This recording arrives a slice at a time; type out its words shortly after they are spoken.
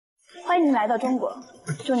迎您来到中国，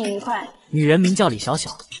祝你愉快。女人名叫李小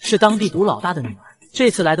小，是当地赌老大的女儿。这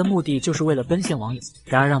次来的目的就是为了奔现网友。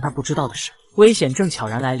然而让她不知道的是，危险正悄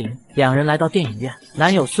然来临。两人来到电影院，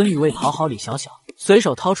男友孙宇为讨好李小小，随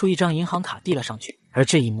手掏出一张银行卡递了上去。而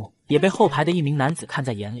这一幕也被后排的一名男子看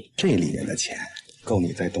在眼里。这里面的钱够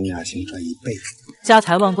你在东亚行赚一辈子。家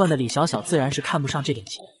财万贯的李小小自然是看不上这点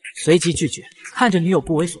钱，随即拒绝。看着女友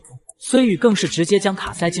不为所动，孙宇更是直接将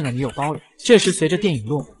卡塞进了女友包里。这时随着电影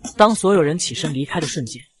落幕，当所有人起身离开的瞬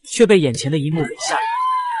间，却被眼前的一幕给吓人。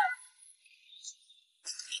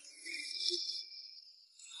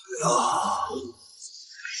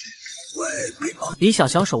李小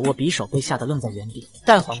小手握匕首，被吓得愣在原地。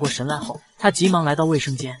待缓过神来后，他急忙来到卫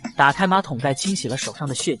生间，打开马桶盖清洗了手上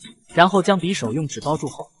的血迹，然后将匕首用纸包住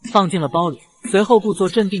后放进了包里，随后故作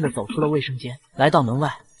镇定地走出了卫生间，来到门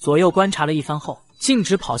外，左右观察了一番后，径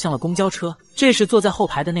直跑向了公交车。这时坐在后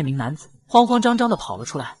排的那名男子慌慌张张地跑了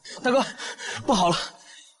出来：“大哥，不好了，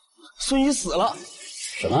孙宇死了！”“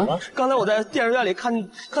什么？”“刚才我在电影院里看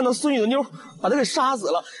到孙宇的妞把他给杀死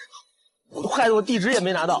了，害得我地址也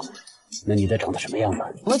没拿到。”“那女的长得什么样子？”“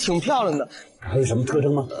我挺漂亮的。”“还有什么特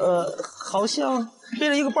征吗？”“好像背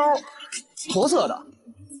着一个包，驼色的。”“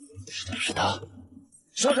是他。”“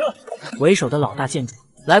上车！”为首的老大见状，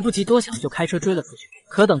来不及多想就开车追了出去。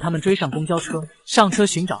可等他们追上公交车，上车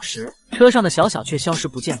寻找时，车上的小小却消失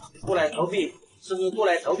不见了。“过来逃避，是不是过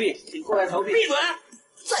来逃避？你过来逃避！”“闭嘴！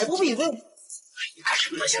再不闭嘴！”“你干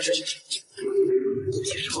什么呢？先生？对不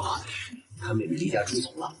起，师傅，他妹妹离家出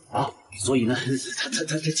走了啊，所以呢，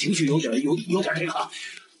他情绪有点这个，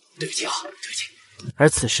对不起啊，对不起。”而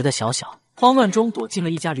此时的小小慌乱中躲进了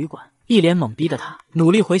一家旅馆，一脸懵逼的他努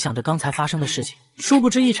力回想着刚才发生的事情，殊不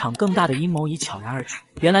知一场更大的阴谋已悄然而至。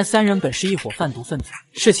原来三人本是一伙贩毒分子，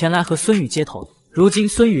是前来和孙宇接头的。如今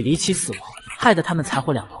孙宇离奇死亡，害得他们财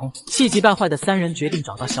火两空。气急败坏的三人决定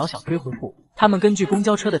找到小小追回货物。他们根据公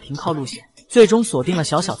交车的停靠路线，最终锁定了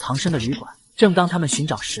小小藏身的旅馆。正当他们寻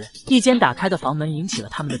找时，一间打开的房门引起了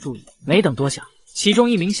他们的注意。没等多想，其中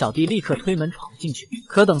一名小弟立刻推门闯了进去。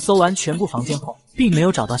可等搜完全部房间后，并没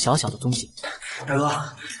有找到小小的踪迹。“大哥，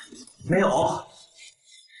没有。”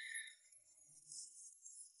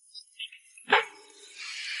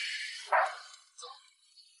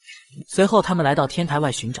随后他们来到天台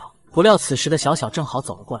外寻找，不料此时的小小正好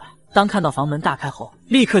走了过来。当看到房门大开后，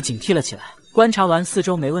立刻警惕了起来。观察完四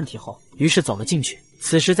周没问题后，于是走了进去。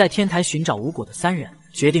此时在天台寻找无果的三人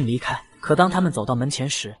决定离开。可当他们走到门前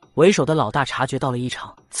时，为首的老大察觉到了异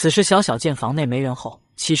常。此时小小见房内没人后，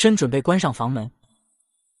起身准备关上房门。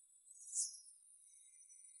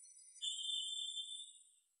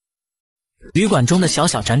旅馆中的小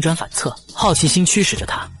小辗转反侧，好奇心驱使着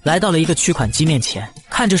他来到了一个取款机面前，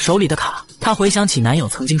看着手里的卡，他回想起男友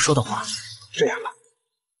曾经说的话：“这样吧，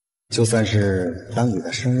就算是当你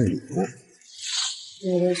的生日礼物。”“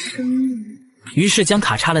我的生日。”于是将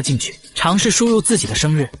卡插了进去，尝试输入自己的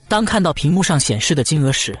生日。当看到屏幕上显示的金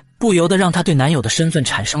额时，不由得让她对男友的身份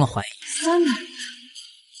产生了怀疑。300。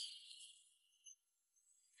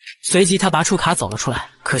随即她拔出卡走了出来，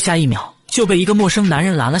可下一秒就被一个陌生男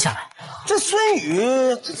人拦了下来。“这孙宇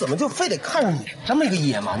这怎么就非得看上你这么一个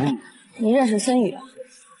野蛮的女人？”“你认识孙宇啊？”“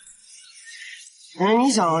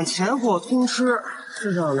你想钱货通吃，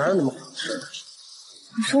世上哪有那么好吃的？”“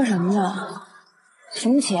你说什么呢？什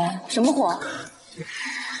么钱？什么货？”“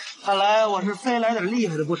看来我是非来点厉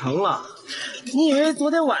害的不成了。你以为昨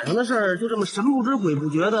天晚上的事儿就这么神不知鬼不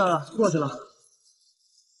觉的过去了？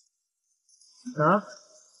啊？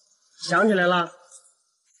想起来了？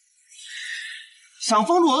想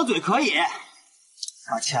封住我的嘴可以，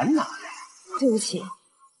把钱拿来。”“对不起，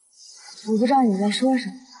我不知道你在说什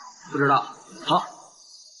么。”“不知道。好，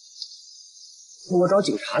我找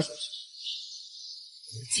警察去。”“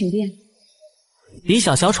请便。”李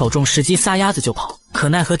小小瞅中时机撒丫子就跑，可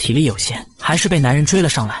奈何体力有限，还是被男人追了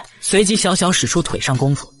上来。随即小小使出腿上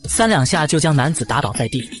功夫，3两下就将男子打倒在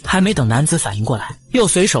地。还没等男子反应过来，又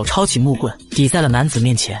随手抄起木棍抵在了男子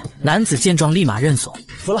面前。男子见状立马认怂：“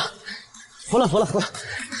服了，服了。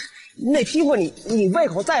那批货你胃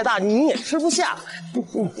口再大你也吃不下，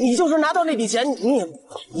你就是拿到那笔钱你也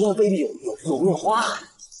未必有命花。”“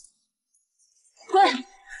滚！”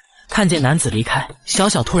看见男子离开，小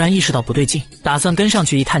小突然意识到不对劲，打算跟上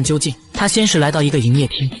去一探究竟。他先是来到一个营业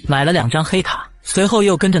厅，买了2张黑卡，随后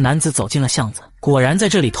又跟着男子走进了巷子，果然在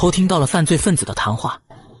这里偷听到了犯罪分子的谈话。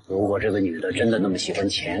如果这个女的真的那么喜欢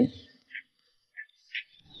钱，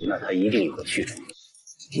那她一定有个去处。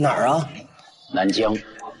哪儿啊？南疆。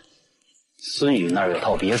孙宇那儿有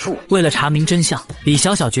套别墅。为了查明真相，李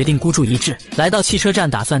小小决定孤注一掷，来到汽车站，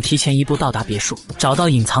打算提前一步到达别墅，找到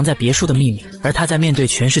隐藏在别墅的秘密。而他在面对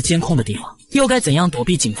全是监控的地方，又该怎样躲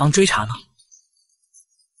避警方追查呢？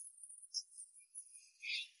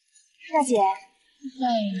大姐，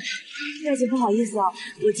大姐不好意思哦，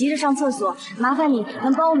我急着上厕所，麻烦你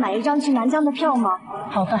能帮我买一张去南疆的票吗？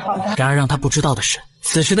好的，好的。然而让他不知道的是，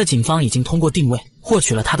此时的警方已经通过定位获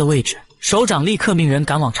取了他的位置，首长立刻命人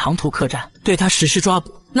赶往长途客栈，对他实施抓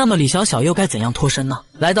捕。那么李小小又该怎样脱身呢？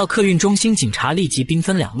来到客运中心，警察立即兵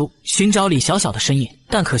分两路寻找李小小的身影，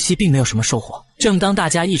但可惜并没有什么收获。正当大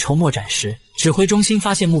家一筹莫展时，指挥中心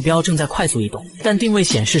发现目标正在快速移动，但定位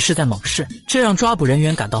显示是在蒙市，这让抓捕人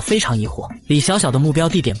员感到非常疑惑。李小小的目标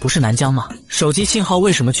地点不是南疆吗？手机信号为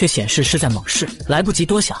什么却显示是在蒙市？来不及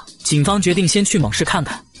多想，警方决定先去蒙市看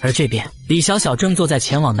看。而这边，李小小正坐在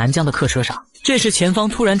前往南疆的客车上，这时前方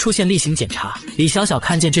突然出现例行检查，李小小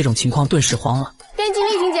看见这种情况顿时慌了。电机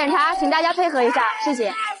例行检查，请大家配合一下，谢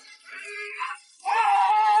谢。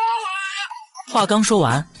话刚说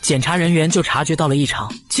完，检查人员就察觉到了异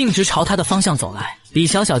常，径直朝他的方向走来。李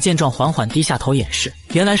小小见状，缓缓低下头掩饰，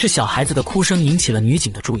原来是小孩子的哭声引起了女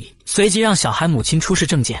警的注意，随即让小孩母亲出示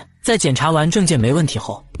证件。在检查完证件没问题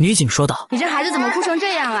后，女警说道：“你这孩子怎么哭成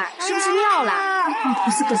这样啊？是不是尿了？”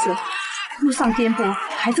不是，路上颠簸，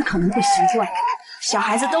孩子可能会习惯。小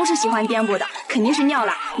孩子都是喜欢颠簸的，肯定是尿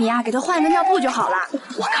了。你呀，给他换个尿布就好了。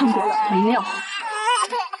我看过了，没尿。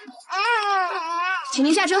请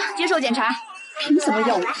您下车接受检查。凭什么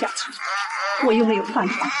要我下车？我又没有犯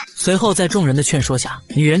法。随后在众人的劝说下，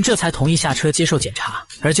女人这才同意下车接受检查。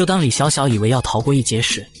而就当李小小以为要逃过一劫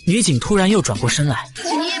时，女警突然又转过身来：“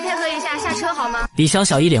请您也配合一下下车好吗？”李小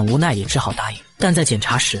小一脸无奈，也只好答应。但在检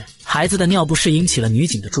查时，孩子的尿不湿引起了女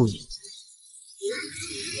警的注意。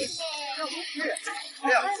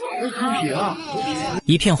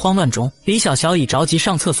一片慌乱中，李小小以着急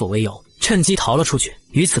上厕所为由，趁机逃了出去。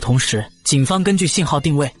与此同时，警方根据信号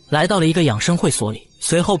定位，来到了一个养生会所里，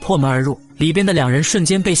随后破门而入。里边的两人瞬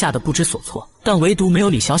间被吓得不知所措，但唯独没有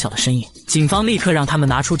李小小的身影。警方立刻让他们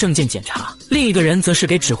拿出证件检查，另一个人则是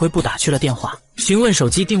给指挥部打去了电话，询问手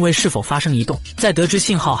机定位是否发生移动。在得知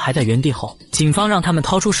信号还在原地后，警方让他们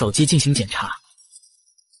掏出手机进行检查。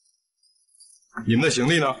你们的行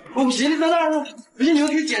李呢？我们行李在那儿呢，不信你们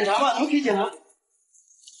可以检查吧，你们可以检查。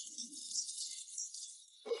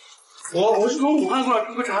我是从武汉过来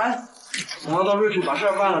出个差，然后到瑞士把事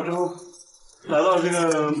儿办了之后，来到这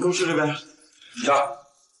个都市这边。查。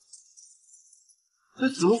哎，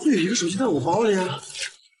怎么会有一个手机在我包里啊？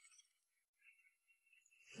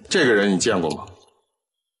这个人你见过吗？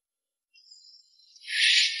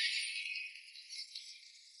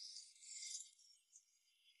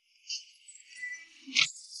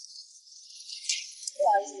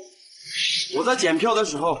我在检票的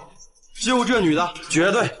时候，就这女的，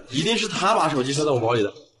绝对一定是她把手机塞在我包里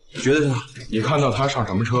的，绝对是她。你看到他上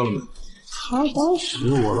什么车了没？她当时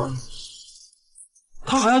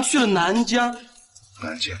她好像去了南疆。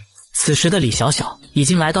南京。此时的李小小已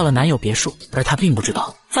经来到了男友别墅，而她并不知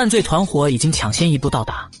道犯罪团伙已经抢先一步到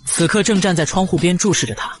达，此刻正站在窗户边注视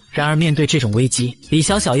着她。然而面对这种危机，李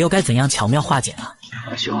小小又该怎样巧妙化解呢？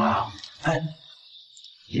阿兄啊，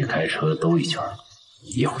你开车兜一圈，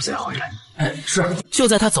一会儿再回来。是。就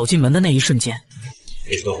在她走进门的那一瞬间，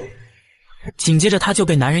紧接着她就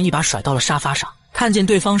被男人一把甩到了沙发上。看见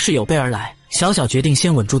对方是有备而来，小小决定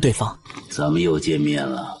先稳住对方。咱们又见面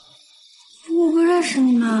了。我不认识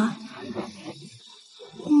你们，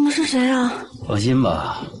你们是谁啊？放心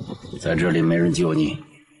吧，在这里没人救你。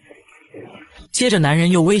接着男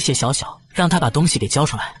人又威胁小小，让她把东西给交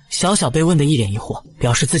出来。小小被问得一脸疑惑，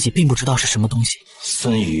表示自己并不知道是什么东西。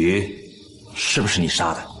孙宇是不是你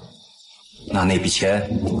杀的？那笔钱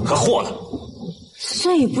和货呢？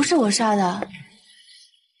孙宇不是我杀的，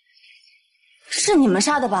是你们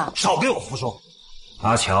杀的吧？少给我胡说！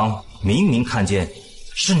阿强明明看见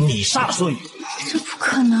是你杀了孙宇。这不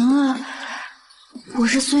可能啊！我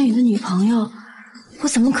是孙宇的女朋友，我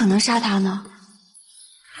怎么可能杀他呢？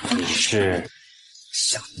你是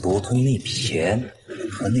想夺推那笔钱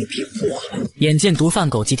和那批货？眼见毒贩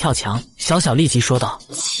狗急跳墙，小小立即说道：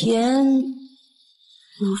钱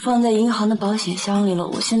我放在银行的保险箱里了，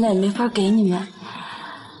我现在也没法给你们。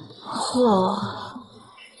货，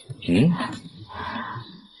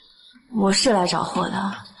我是来找货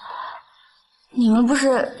的，你们不是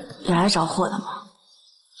也来找货的吗？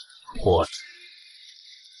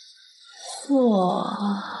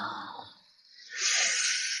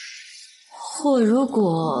货如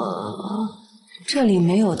果这里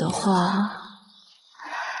没有的话，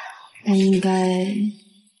那应该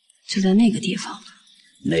就在那个地方。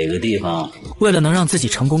哪个地方？为了能让自己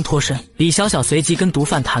成功脱身，李小小随即跟毒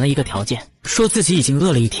贩谈了一个条件，说自己已经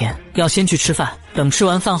饿了一天，要先去吃饭，等吃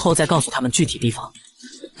完饭后再告诉他们具体地方。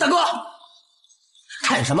大哥，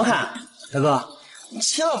看什么看？大哥，你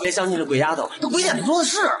千万别相信这鬼丫头，这鬼眼子多的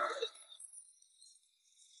是。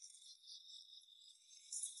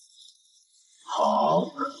好，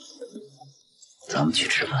咱们去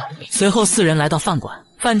吃饭。随后4人来到饭馆，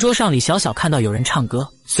饭桌上李小小看到有人唱歌，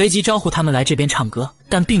随即招呼他们来这边唱歌，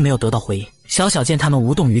但并没有得到回应。小小见他们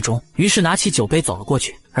无动于衷，于是拿起酒杯走了过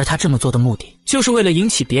去，而他这么做的目的，就是为了引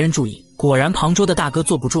起别人注意。果然，旁桌的大哥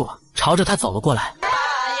坐不住了，朝着他走了过来。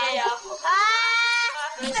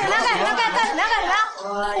干什么？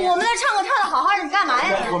我们那唱歌唱的好好的，你干嘛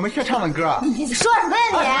呀？我们是唱的歌啊。你说什么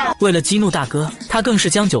呀你？为了激怒大哥，他更是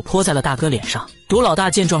将酒泼在了大哥脸上。毒老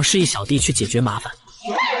大见状，示意小弟去解决麻烦。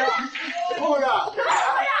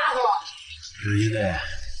是因为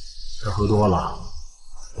他喝多了，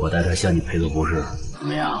我带他向你赔个不是，怎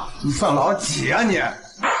么样？你算老几啊你？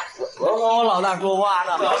我跟我老大说话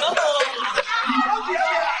呢。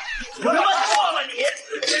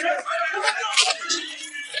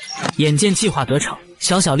眼见计划得逞，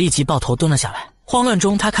小小立即抱头蹲了下来。慌乱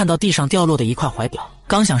中，他看到地上掉落的一块怀表，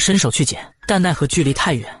刚想伸手去捡，但奈何距离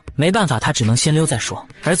太远，没办法，他只能先溜再说。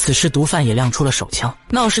而此时毒贩也亮出了手枪，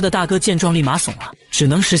闹事的大哥见状立马怂了，只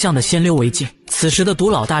能识相的先溜为敬。此时的毒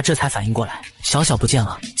老大这才反应过来，小小不见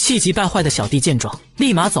了。气急败坏的小弟见状，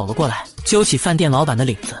立马走了过来，揪起饭店老板的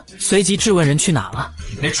领子，随即质问人去哪了。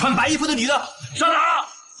那穿白衣服的女的上哪儿了？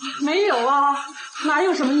没有啊，哪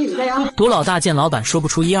有什么女的呀？毒老大见老板说不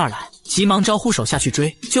出一二来，急忙招呼手下去追，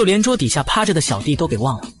就连桌底下趴着的小弟都给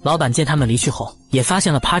忘了。老板见他们离去后，也发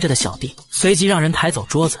现了趴着的小弟，随即让人抬走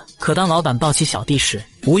桌子。可当老板抱起小弟时，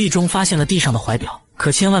无意中发现了地上的怀表。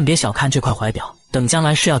可千万别小看这块怀表，等将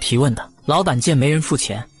来是要提问的。老板见没人付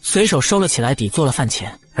钱，随手收了起来，抵做了饭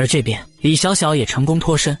钱。而这边李小小也成功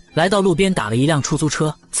脱身，来到路边打了一辆出租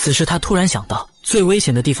车。此时他突然想到，最危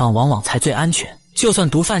险的地方往往才最安全。就算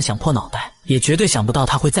毒贩想破脑袋，也绝对想不到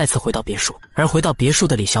他会再次回到别墅。而回到别墅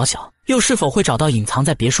的李小小，又是否会找到隐藏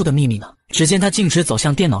在别墅的秘密呢？只见他径直走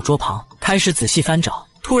向电脑桌旁，开始仔细翻找。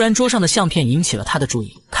突然，桌上的相片引起了他的注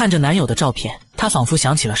意。看着男友的照片，他仿佛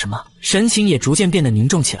想起了什么，神情也逐渐变得凝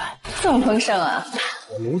重起来。这么丰盛啊！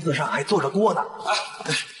我炉子上还做着锅呢。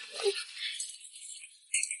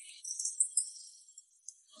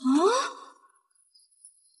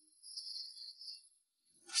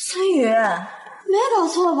三宇，没搞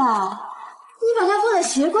错吧？你把它放在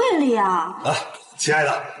鞋柜里啊？啊，亲爱的，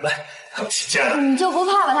来，亲爱的，你就不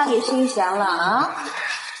怕把它给熏咸了啊？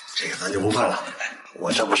这个咱就不犯了。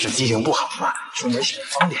我这不是记性不好吗？出门行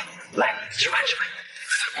方便。来，吃饭。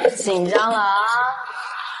紧张了啊？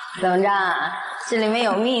怎么着？这里面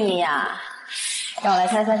有秘密啊？让我来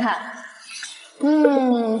猜猜看。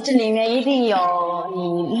这里面一定有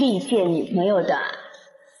你历届女朋友的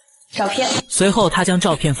照片。随后他将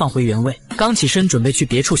照片放回原位，刚起身准备去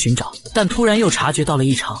别处寻找，但突然又察觉到了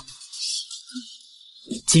异常。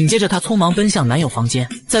紧接着他匆忙奔向男友房间，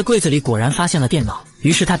在柜子里果然发现了电脑。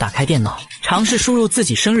于是他打开电脑，尝试输入自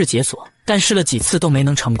己生日解锁，但试了几次都没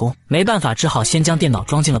能成功。没办法，只好先将电脑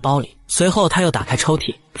装进了包里。随后他又打开抽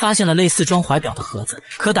屉，发现了类似装怀表的盒子，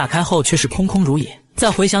可打开后却是空空如也。再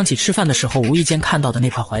回想起吃饭的时候无意间看到的那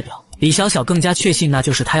块怀表，李小小更加确信那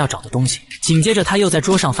就是他要找的东西。紧接着他又在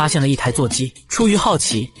桌上发现了一台座机，出于好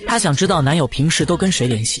奇，他想知道男友平时都跟谁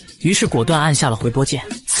联系，于是果断按下了回拨键。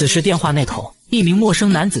此时电话那头，一名陌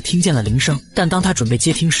生男子听见了铃声，但当他准备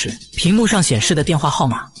接听时，屏幕上显示的电话号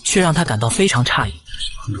码却让他感到非常诧异。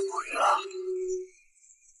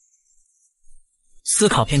思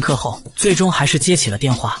考片刻后，最终还是接起了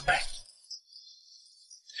电话。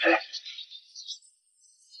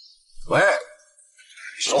喂，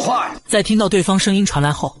说话呀！在听到对方声音传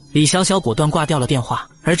来后，李小小果断挂掉了电话。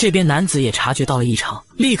而这边男子也察觉到了异常，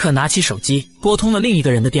立刻拿起手机拨通了另一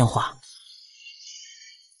个人的电话。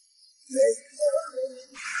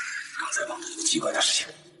刚才网上有奇怪的事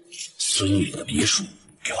情，孙女的别墅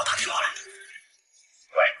给我打电话来。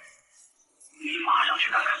喂，你马上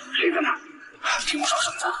去看看，谁在那儿？听不着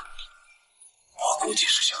声子，我估计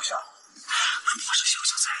是小小。如果是小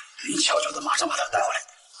小在，你悄悄的马上把他带回来。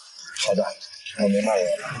好的，我明白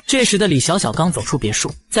了。这时的李小小刚走出别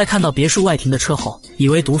墅，在看到别墅外停的车后，以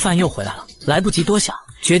为毒贩又回来了，来不及多想，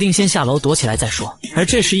决定先下楼躲起来再说。而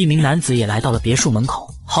这时一名男子也来到了别墅门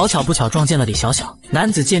口，好巧不巧撞见了李小小。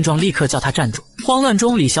男子见状立刻叫他站住。慌乱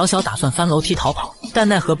中，李小小打算翻楼梯逃跑，但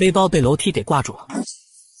奈何背包被楼梯给挂住了。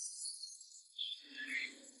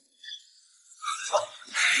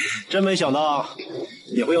真没想到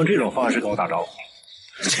你会用这种方式跟我打招呼，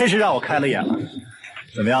真是让我开了眼了。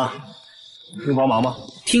怎么样，用帮忙吗？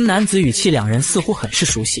听男子语气，两人似乎很是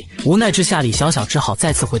熟悉。无奈之下，李小小只好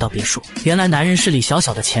再次回到别墅。原来男人是李小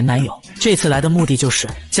小的前男友，这次来的目的就是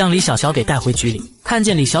将李小小给带回局里。看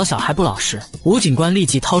见李小小还不老实，吴警官立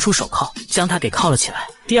即掏出手铐，将她给铐了起来。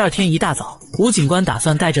第二天一大早，吴警官打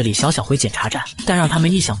算带着李小小回检查站，但让他们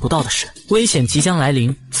意想不到的是，危险即将来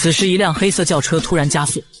临。此时，一辆黑色轿车突然加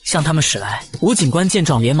速，向他们驶来。吴警官见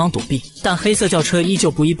状连忙躲避，但黑色轿车依旧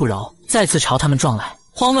不依不饶，再次朝他们撞来。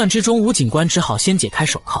慌乱之中，吴警官只好先解开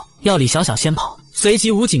手铐，要李小小先跑。随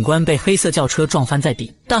即，吴警官被黑色轿车撞翻在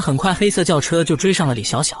地，但很快黑色轿车就追上了李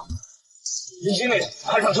小小。林经理，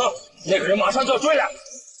看上车，那个人马上就要追来。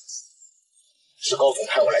是高总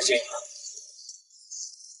派我来接你的。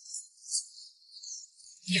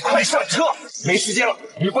你快上车，没时间了，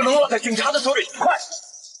你不能落在警察的手里，快！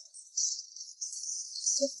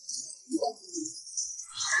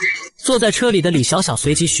坐在车里的李小小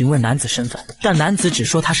随即询问男子身份，但男子只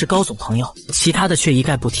说他是高总朋友，其他的却一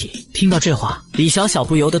概不提。听到这话，李小小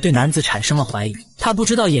不由得对男子产生了怀疑。她不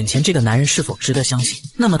知道眼前这个男人是否值得相信，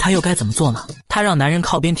那么她又该怎么做呢？她让男人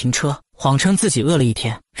靠边停车，谎称自己饿了一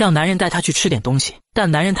天，让男人带她去吃点东西，但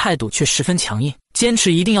男人态度却十分强硬，坚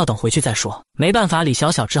持一定要等回去再说。没办法，李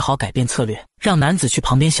小小只好改变策略，让男子去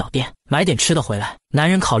旁边小店买点吃的回来。男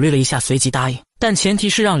人考虑了一下，随即答应，但前提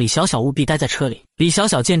是让李小小务必待在车里。李小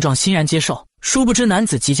小见状欣然接受，殊不知男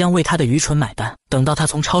子即将为她的愚蠢买单。等到他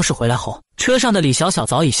从超市回来后，车上的李小小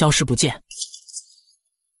早已消失不见。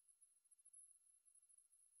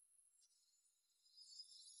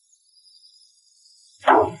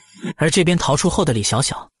而这边逃出后的李小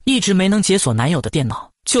小一直没能解锁男友的电脑，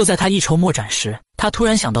就在她一筹莫展时，她突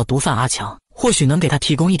然想到毒贩阿强或许能给她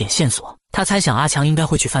提供一点线索。她猜想阿强应该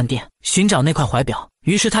会去饭店寻找那块怀表，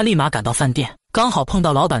于是她立马赶到饭店，刚好碰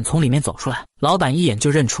到老板从里面走出来。老板一眼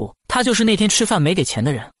就认出他就是那天吃饭没给钱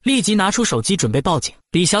的人，立即拿出手机准备报警。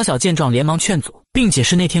李小小见状连忙劝阻，并解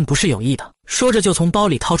释那天不是有意的，说着就从包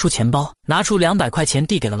里掏出钱包，拿出200块钱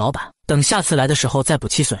递给了老板，等下次来的时候再补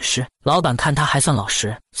齐损失。老板看他还算老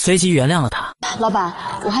实，随即原谅了他。老板，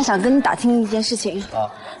我还想跟你打听一件事情啊，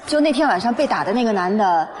就那天晚上被打的那个男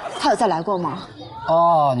的，他有再来过吗？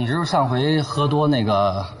哦，你这是上回喝多那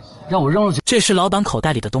个让我扔了去。这时老板口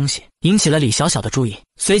袋里的东西引起了李小小的注意，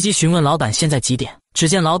随即询问老板现在几点。只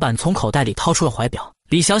见老板从口袋里掏出了怀表，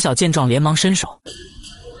李小小见状连忙伸手，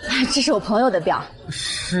这是我朋友的表，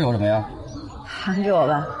是有什么呀？还给我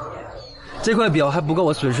吧。这块表还不够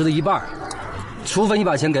我损失的一半，除非你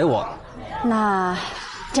把钱给我。那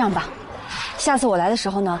这样吧，下次我来的时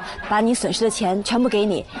候呢，把你损失的钱全部给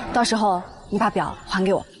你，到时候你把表还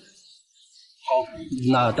给我。好，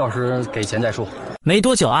那到时给钱再说。没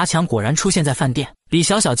多久，阿强果然出现在饭店，李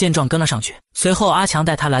小小见状跟了上去。随后阿强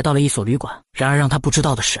带他来到了一所旅馆，然而让他不知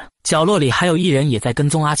道的是，角落里还有一人也在跟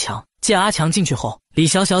踪阿强。见阿强进去后，李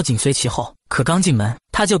小小紧随其后，可刚进门，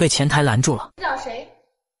他就被前台拦住了。找谁？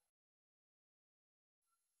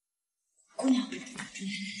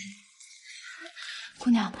姑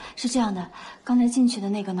娘，是这样的，刚才进去的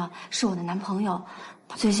那个呢，是我的男朋友。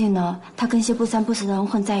最近呢，他跟些不三不四的人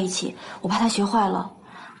混在一起，我怕他学坏了，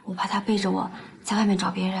我怕他背着我在外面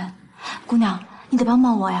找别人。姑娘，你得帮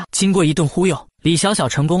帮我呀！经过一顿忽悠，李小小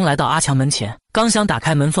成功来到阿强门前，刚想打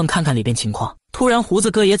开门缝看看里边情况，突然胡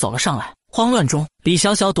子哥也走了上来。慌乱中，李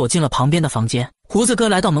小小躲进了旁边的房间。胡子哥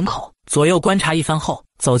来到门口，左右观察一番后，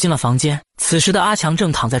走进了房间。此时的阿强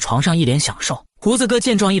正躺在床上一脸享受。胡子哥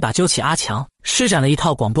见状，一把揪起阿强，施展了一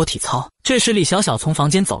套广播体操。这时李小小从房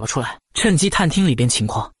间走了出来，趁机探听里边情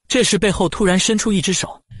况。这时背后突然伸出一只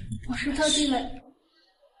手，我是特地来，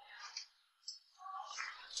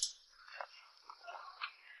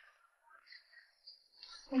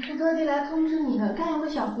通知你的，刚有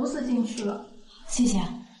个小胡子进去了。谢谢。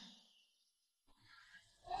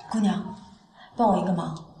姑娘，帮我一个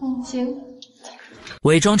忙。行。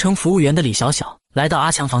伪装成服务员的李小小来到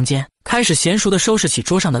阿强房间，开始娴熟地收拾起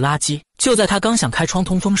桌上的垃圾。就在他刚想开窗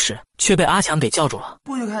通风时，却被阿强给叫住了。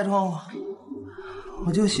不许开窗户，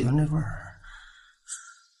我就喜欢这味儿。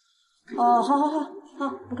哦，好，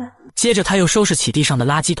不开。接着他又收拾起地上的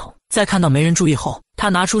垃圾桶，在看到没人注意后，他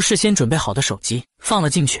拿出事先准备好的手机放了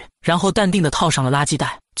进去，然后淡定地套上了垃圾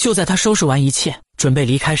袋。就在他收拾完一切准备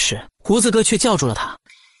离开时，胡子哥却叫住了他。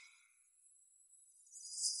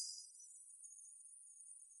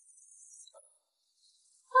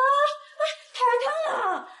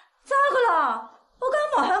咋个了？我感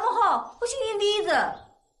冒还没好，我擤擤鼻子。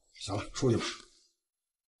行了，出去吧。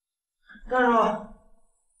干什么？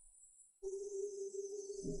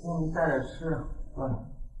给你带点吃。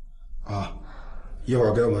啊，一会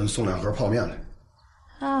儿给我们送2盒泡面来。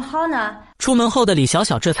好呢。出门后的李小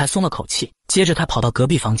小这才松了口气，接着她跑到隔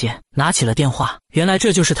壁房间，拿起了电话。原来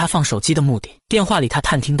这就是她放手机的目的。电话里她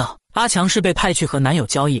探听到阿强是被派去和男友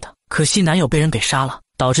交易的，可惜男友被人给杀了，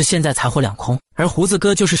导致现在财货两空。而胡子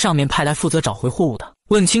哥就是上面派来负责找回货物的。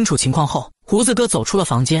问清楚情况后，胡子哥走出了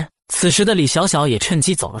房间。此时的李小小也趁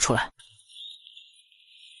机走了出来。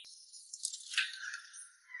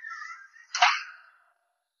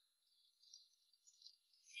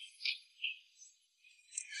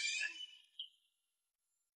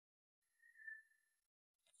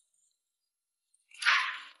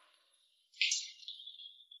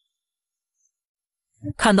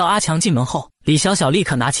看到阿强进门后，李小小立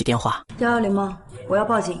刻拿起电话：110吗？我要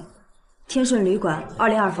报警。天顺旅馆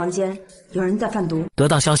202房间有人在贩毒。得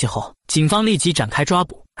到消息后，警方立即展开抓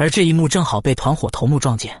捕，而这一幕正好被团伙头目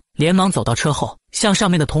撞见，连忙走到车后向上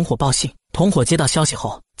面的同伙报信。同伙接到消息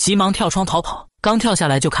后，急忙跳窗逃跑，刚跳下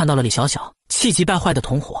来就看到了李小小，气急败坏的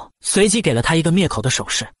同伙随即给了他一个灭口的手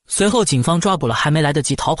势。随后警方抓捕了还没来得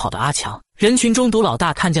及逃跑的阿强。人群中毒老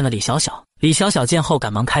大看见了李小小，李小小见后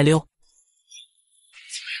赶忙开溜。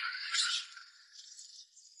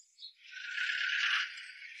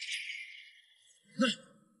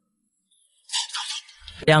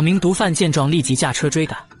两名毒贩见状立即驾车追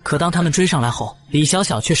赶，可当他们追上来后，李小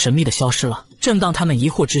小却神秘地消失了。正当他们疑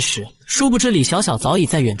惑之时，殊不知李小小早已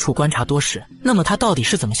在远处观察多时。那么他到底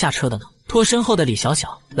是怎么下车的呢？脱身后的李小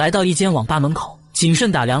小来到一间网吧门口，谨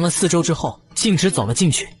慎打量了四周之后，径直走了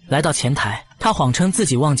进去。来到前台，他谎称自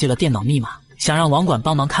己忘记了电脑密码，想让网管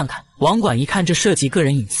帮忙看看。网管一看这涉及个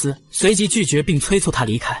人隐私，随即拒绝并催促他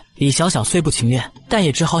离开。李小小虽不情愿，但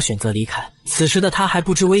也只好选择离开。此时的他还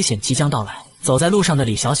不知危险即将到来。走在路上的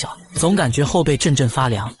李小小总感觉后背阵阵发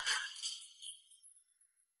凉。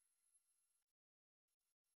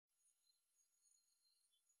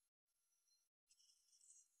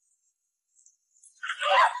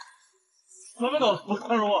慢慢走，我看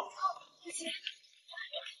着我。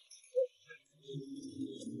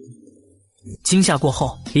惊吓过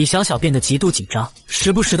后，李小小变得极度紧张，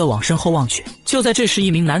时不时地往身后望去。就在这时，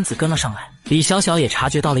一名男子跟了上来，李小小也察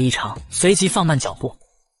觉到了异常，随即放慢脚步。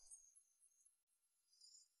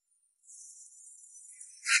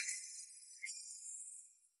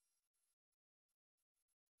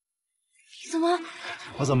怎么？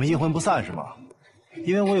我怎么阴魂不散是吗？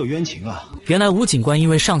因为我有冤情啊！原来吴警官因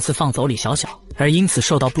为上次放走李小小，而因此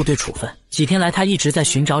受到部队处分。几天来，他一直在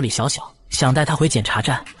寻找李小小，想带他回检查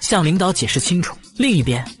站，向领导解释清楚。另一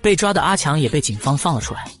边，被抓的阿强也被警方放了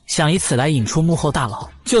出来，想以此来引出幕后大佬。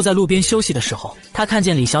就在路边休息的时候，他看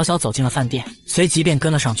见李小小走进了饭店，随即便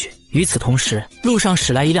跟了上去。与此同时，路上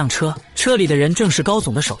驶来一辆车，车里的人正是高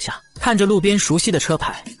总的手下。看着路边熟悉的车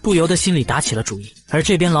牌，不由得心里打起了主意。而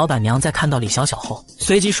这边老板娘在看到李小小后，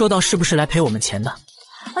随即说道：“是不是来赔我们钱的？”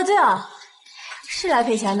啊，对啊，是来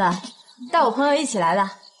赔钱的，带我朋友一起来的。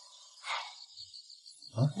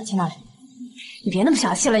把钱拿来！你别那么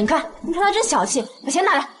小气了，你看他真小气，把钱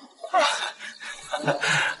拿来！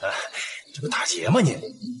这不打劫吗你？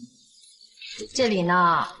这里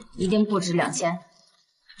呢，一定不止2000，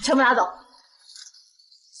全部拿走。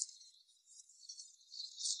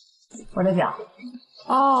我的表。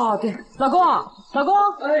哦，对，老公，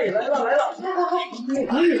哎，来了，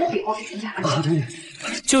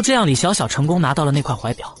就这样，李小小成功拿到了那块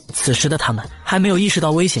怀表。此时的他们还没有意识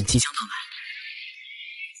到危险即将到来。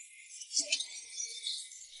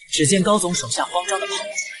只见高总手下慌张地跑了出来，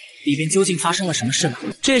里边究竟发生了什么事呢？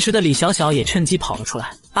这时的李小小也趁机跑了出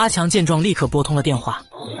来。阿强见状，立刻拨通了电话。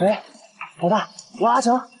哎，老大，我阿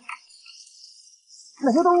强。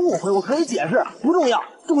那些都是误会，我可以解释，不重要。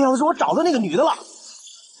重要的是我找到那个女的了。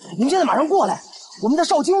你们现在马上过来，我们在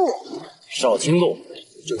少卿路。少卿路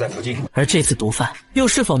就在附近。而这次毒贩又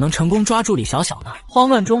是否能成功抓住李小小呢？慌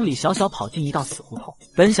乱中，李小小跑进一道死胡同，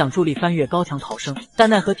本想助力翻越高墙逃生，但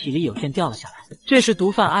奈何体力有限掉了下来。这时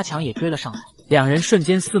毒贩阿强也追了上来，两人瞬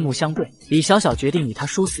间四目相对。李小小决定与他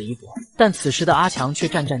殊死一搏，但此时的阿强却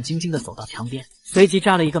战战兢兢地走到墙边，随即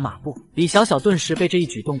扎了一个马步。李小小顿时被这一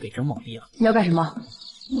举动给整懵逼了。你要干什么？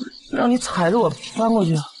让你踩着我翻过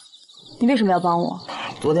去。你为什么要帮我？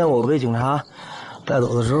昨天我被警察带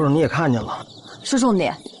走的时候，你也看见了。说重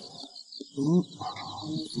点。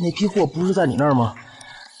那批货不是在你那儿吗？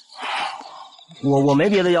我没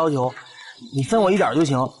别的要求，你分我一点就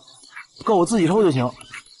行，够我自己抽就行。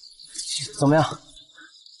怎么样？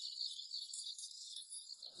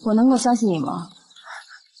我能够相信你吗？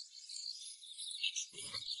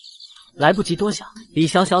来不及多想，李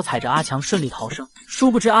小小踩着阿强顺利逃生，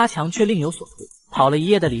殊不知阿强却另有所图。跑了一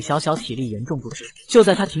夜的李小小体力严重不支，就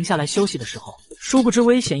在他停下来休息的时候，殊不知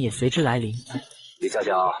危险也随之来临。李小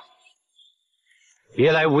小，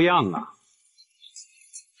别来无恙啊！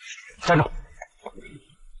站住！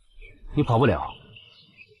你跑不了，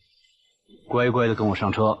乖乖的跟我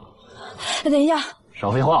上车。等一下，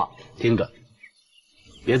少废话，听着，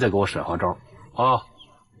别再给我甩花招啊！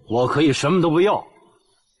我可以什么都不要，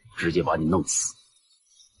直接把你弄死。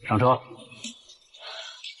上车。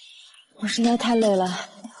我实在太累了，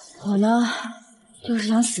我呢就是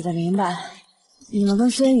想死得明白。你们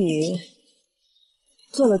跟孙宇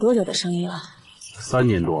做了多久的生意了？3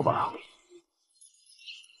年多吧。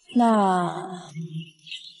那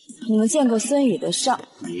你们见过孙宇的上？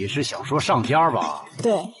你是想说上家吧？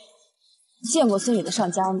对，见过孙宇的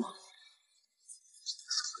上家吗？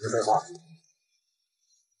别废话。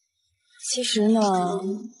其实呢，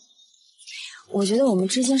我觉得我们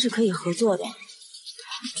之间是可以合作的，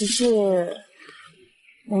只是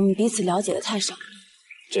我们彼此了解的太少。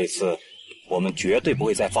这次我们绝对不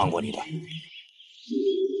会再放过你的。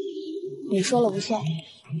你说了不算。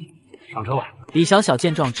上车吧。李小小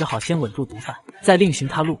见状，只好先稳住毒贩，再另寻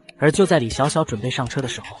他路。而就在李小小准备上车的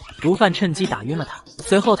时候，毒贩趁机打晕了他。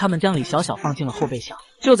随后，他们将李小小放进了后备箱。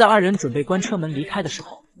就在二人准备关车门离开的时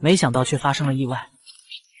候，没想到却发生了意外。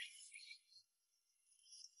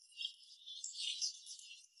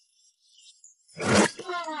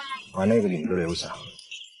把那个女的留下，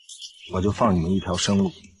我就放你们一条生路。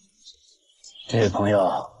这位朋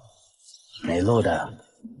友，哪路的？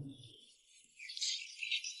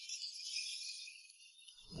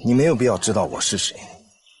你没有必要知道我是谁。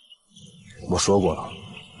我说过了，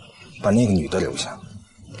把那个女的留下，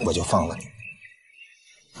我就放了你。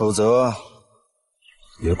否则，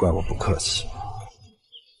别怪我不客气。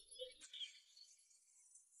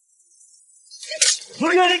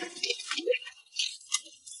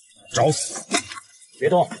找死！别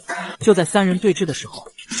动！就在3人对峙的时候，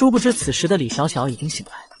殊不知此时的李小小已经醒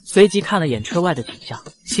来，随即看了眼车外的景象，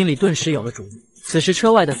心里顿时有了主意。此时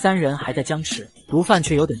车外的3人还在僵持，毒贩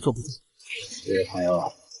却有点坐不住。这位朋友，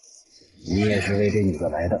你也是为这女的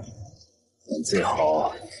来的，但最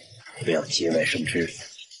好不要节外生枝。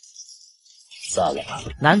散了吧。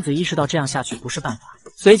男子意识到这样下去不是办法，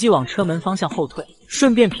随即往车门方向后退，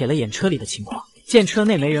顺便瞥了眼车里的情况，见车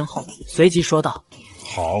内没人后，随即说道：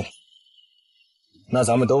好，那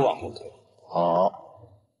咱们都往后退。好。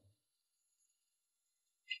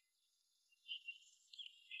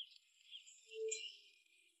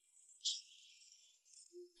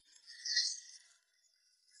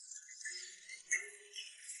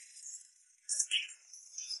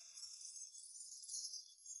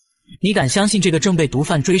你敢相信这个正被毒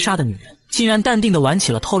贩追杀的女人，竟然淡定地玩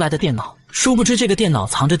起了偷来的电脑？殊不知这个电脑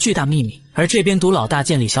藏着巨大秘密。而这边毒老大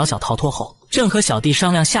见李小小逃脱后，正和小弟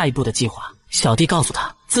商量下一步的计划。小弟告诉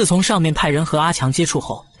他，自从上面派人和阿强接触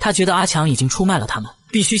后，他觉得阿强已经出卖了他们，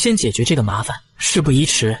必须先解决这个麻烦。事不宜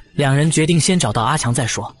迟，两人决定先找到阿强再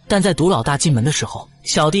说。但在毒老大进门的时候，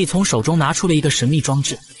小弟从手中拿出了一个神秘装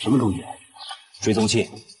置。什么东西？追踪器。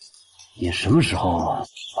你什么时候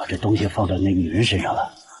把这东西放在那个女人身上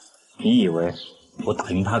了？你以为我打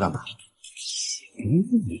赢他干嘛？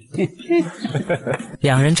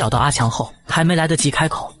两人找到阿强后，还没来得及开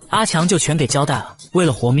口，阿强就全给交代了。为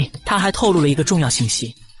了活命，他还透露了一个重要信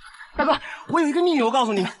息。大哥，我有一个秘密，我告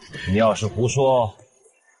诉你们。你要是胡说，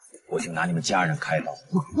我就拿你们家人开刀。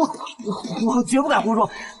我绝不敢胡说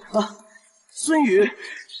啊！孙宇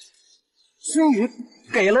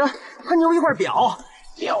给了他妞一块表，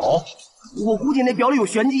我估计那表里有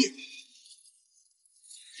玄机。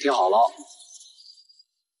听好了，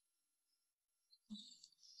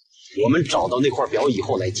我们找到那块表以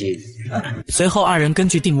后来接你。随后二人根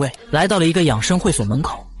据定位来到了一个养生会所门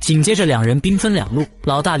口，紧接着两人兵分两路，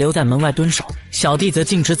老大留在门外蹲守，小弟则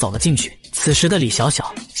径直走了进去。此时的李小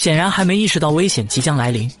小显然还没意识到危险即将来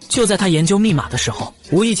临，就在他研究密码的时候，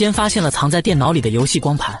无意间发现了藏在电脑里的游戏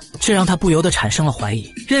光盘，这让他不由得产生了怀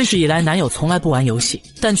疑。认识以来，男友从来不玩游戏，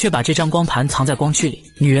但却把这张光盘藏在光驱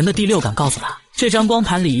里。女人的第六感告诉他，这张光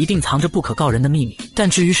盘里一定藏着不可告人的秘密，但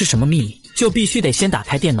至于是什么秘密，就必须得先打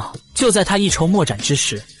开电脑。就在他一筹莫展之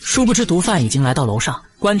时，殊不知毒贩已经来到楼上，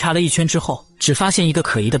观察了一圈之后，只发现一个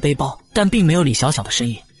可疑的背包，但并没有李小小的身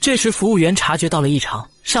影。这时服务员察觉到了异常，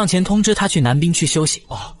上前通知他去男宾区休息。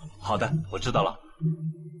哦，好的，我知道了。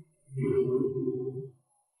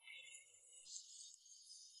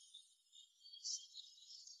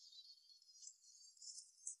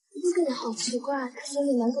这个人好奇怪，他手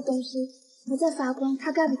里拿个东西还在发光，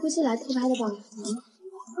他该不会是来偷拍的吧？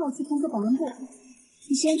那我去通知保安部。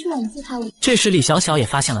你先去掩护他。这时李小小也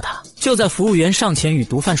发现了他，就在服务员上前与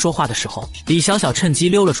毒贩说话的时候，李小小趁机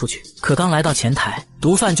溜了出去。可刚来到前台，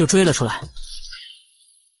毒贩就追了出来。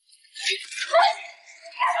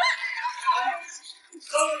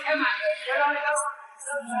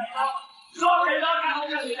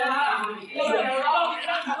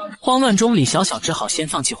慌乱中，李小小只好先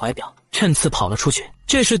放弃怀表，趁次跑了出去。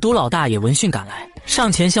这时，毒老大也闻讯赶来，上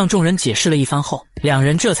前向众人解释了一番后，两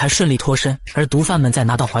人这才顺利脱身。而毒贩们在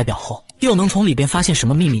拿到怀表后，又能从里边发现什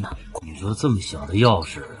么秘密呢？你说这么小的钥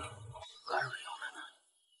匙，干什么用的呢？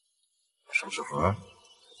首饰盒。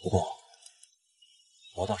不过，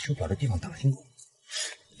我到修表的地方打听过，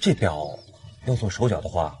这表要做手脚的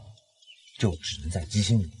话，就只能在机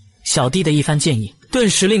芯里。小弟的一番建议，顿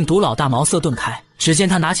时令毒老大茅塞顿开。只见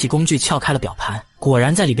他拿起工具撬开了表盘，果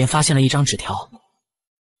然在里边发现了一张纸条。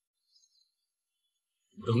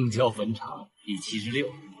东郊坟场第76，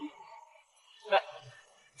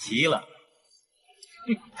齐了。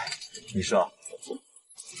你说，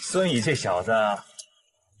孙宇这小子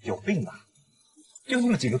有病吧？就那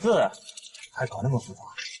么几个字，还搞那么复杂？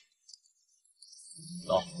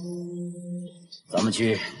走，咱们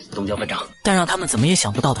去东郊坟场。但让他们怎么也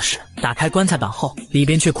想不到的是，打开棺材板后，里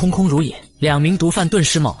边却空空如也。两名毒贩顿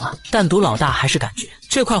时懵了，但毒老大还是感觉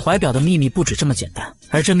这块怀表的秘密不止这么简单，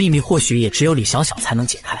而这秘密或许也只有李小小才能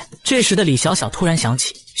解开。这时的李小小突然想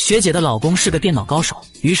起，学姐的老公是个电脑高手，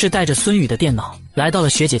于是带着孙宇的电脑来到了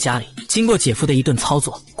学姐家里。经过姐夫的一顿操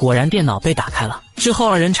作，果然电脑被打开了。之后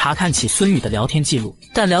二人查看起孙宇的聊天记录，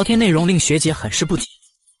但聊天内容令学姐很是不解。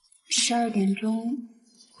12点钟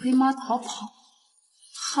回妈逃跑，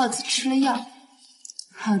耗子吃了药，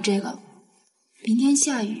还有这个，明天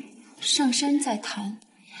下雨，上山再谈。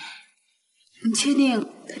你确定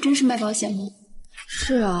他真是卖保险吗？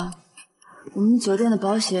是啊，我们酒店的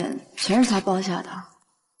保险全是他包下的。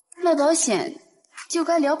卖保险就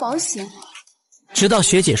该聊保险啊。直到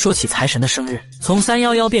学姐说起财神的生日，从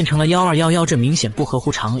311变成了1211，这明显不合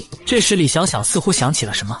乎常理。这时李小小似乎想起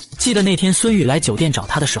了什么，记得那天孙宇来酒店找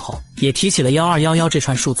他的时候，也提起了1211这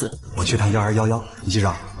串数字。我去趟1211，你记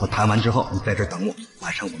着，我谈完之后你在这儿等我，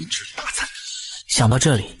晚上我们吃大餐。想到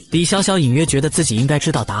这里，李小小隐约觉得自己应该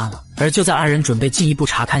知道答案了。而就在二人准备进一步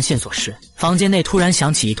查看线索时，房间内突然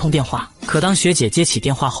响起一通电话。可当学姐接起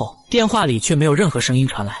电话后，电话里却没有任何声音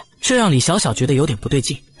传来，这让李小小觉得有点不对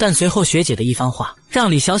劲。但随后学姐的一番话，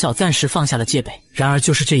让李小小暂时放下了戒备。然而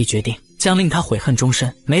就是这一决定，将令他悔恨终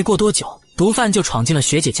身。没过多久，毒贩就闯进了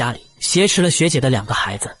学姐家里，挟持了学姐的2个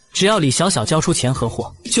孩子。只要李小小交出钱和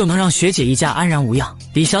货，就能让学姐一家安然无恙。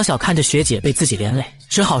李小小看着学姐被自己连累，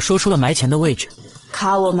只好说出了埋钱的位置。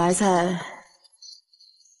卡我埋在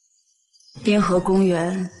汴河公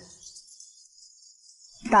园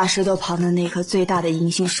大石头旁的那棵最大的银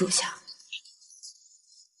杏树下。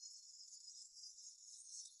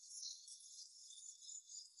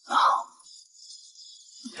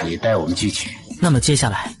你带我们去取。那么接下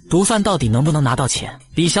来，毒贩到底能不能拿到钱？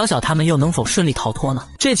李小小他们又能否顺利逃脱呢？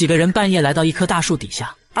这几个人半夜来到一棵大树底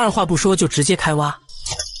下，二话不说就直接开挖。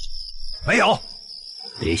没有，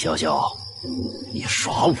李小小，你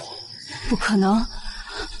耍我？不可能，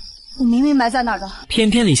我明明埋在哪儿的。偏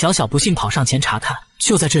偏李小小不信，跑上前查看。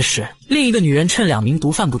就在这时，另一个女人趁2名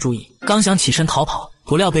毒贩不注意，刚想起身逃跑，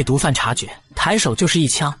不料被毒贩察觉，抬手就是一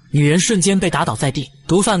枪，女人瞬间被打倒在地。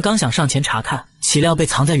毒贩刚想上前查看，岂料被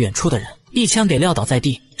藏在远处的人一枪给撂倒在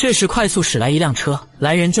地。这时快速驶来一辆车，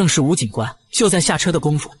来人正是吴警官。就在下车的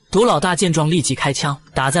功夫，毒老大见状立即开枪，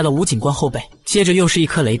打在了吴警官后背，接着又是一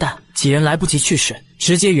颗雷弹，几人来不及去世，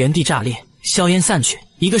直接原地炸裂，硝烟散去。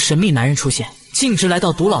一个神秘男人出现，径直来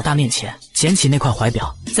到毒老大面前，捡起那块怀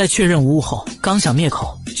表，在确认无误后，刚想灭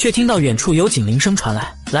口，却听到远处有警铃声传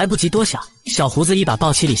来，来不及多想，小胡子一把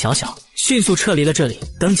抱起李小小，迅速撤离了这里。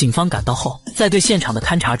等警方赶到后，在对现场的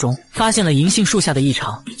勘查中，发现了银杏树下的异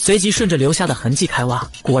常，随即顺着留下的痕迹开挖，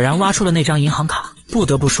果然挖出了那张银行卡。不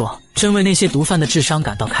得不说，真为那些毒贩的智商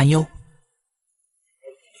感到堪忧。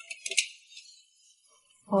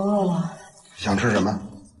我饿了，想吃什么？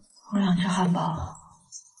我想吃汉堡，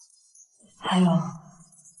还有，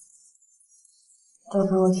多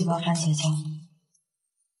给我几包番茄酱。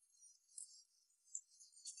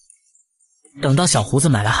等到小胡子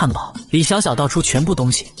买来汉堡，李小小倒出全部东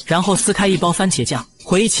西，然后撕开一包番茄酱，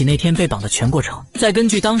回忆起那天被绑的全过程，再根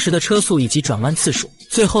据当时的车速以及转弯次数，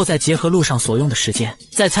最后再结合路上所用的时间，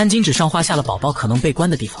在餐巾纸上画下了宝宝可能被关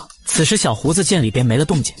的地方。此时小胡子见里边没了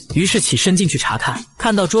动静，于是起身进去查看，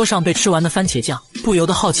看到桌上被吃完的番茄酱，不由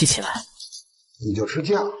得好奇起来。你就吃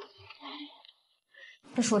酱？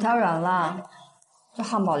这薯条软了，这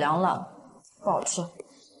汉堡凉了，不好吃。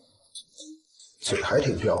嘴还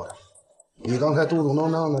挺漂亮。你刚才嘟嘟囔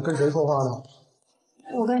囔的跟谁说话呢？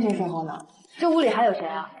我跟谁说话呢？这屋里还有谁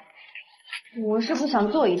啊？我是不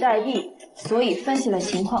想坐以待毙，所以分析了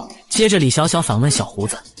情况。接着李小小反问小胡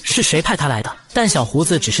子是谁派他来的，但小胡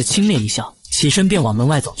子只是轻蔑一笑，起身便往门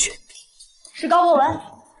外走去。是高博文。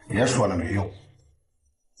别说了没用，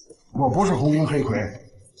我不是红云黑魁，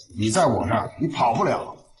你在我这儿你跑不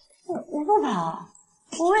了。我不跑，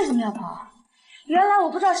我为什么要跑？原来我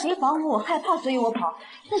不知道谁防我，我害怕，所以我跑。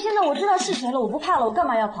那现在我知道是谁了，我不怕了，我干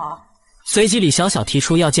嘛要跑？随即，李小小提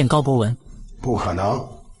出要见高博文。不可能！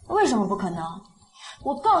为什么不可能？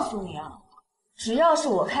我告诉你啊，只要是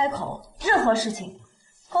我开口，任何事情，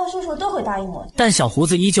高叔叔都会答应我的。但小胡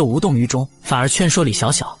子依旧无动于衷，反而劝说李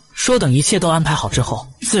小小说，等一切都安排好之后，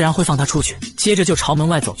自然会放他出去。接着就朝门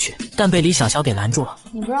外走去，但被李小小给拦住了。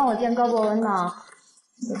你不让我见高博文呢？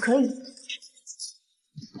我可以，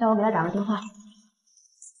让我给他打个电话。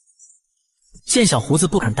见小胡子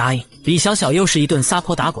不肯答应，李小小又是一顿撒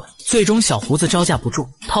泼打滚，最终小胡子招架不住，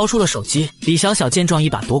掏出了手机。李小小见状，一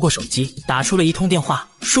把夺过手机，打出了一通电话。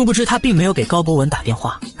殊不知他并没有给高博文打电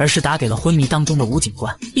话，而是打给了昏迷当中的吴警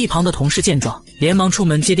官。一旁的同事见状，连忙出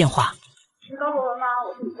门接电话。是高博文吗？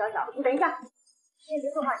我是李小小，你等一下，先别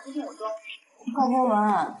说话，你听我说。高博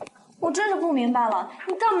文，我真是不明白了，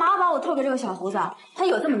你干嘛把我托给这个小胡子？他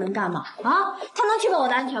有这么能干吗？啊，他能确保我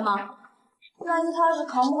的安全吗？万一他要是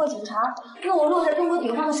扛不过警察，那我落在中国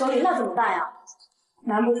警方的手里，那怎么办呀？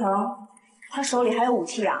难不成他手里还有武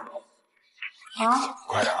器呀？啊！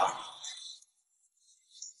快点啊！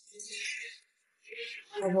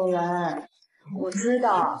高博文，我知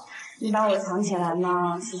道你把我藏起来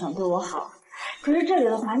呢，是想对我好，可是这里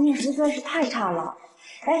的环境实在是太差了。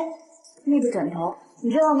哎，那个枕头，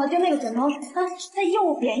你知道吗？就那个枕头，它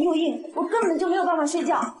又扁又硬，我根本就没有办法睡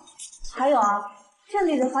觉。还有啊，这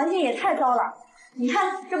里的环境也太糟了，你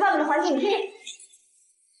看这外面的环境，你听听，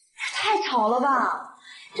太吵了吧？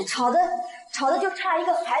这吵的就差一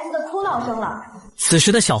个孩子的哭闹声了。此时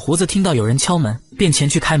的小胡子听到有人敲门，便前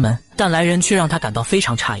去开门，但来人却让他感到非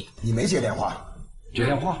常诧异。你没接电话？接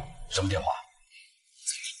电话？什么电话？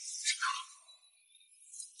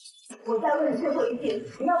我再问你最后一句，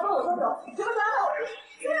你要帮我说说，什么时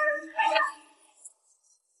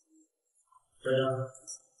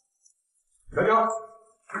候让我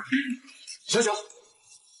小小，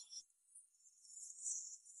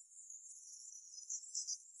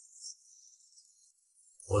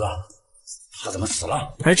胡子，他怎么死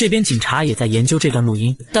了？而这边警察也在研究这段录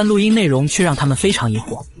音，但录音内容却让他们非常疑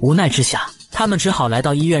惑。无奈之下，他们只好来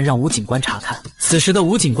到医院让吴警官查看。此时的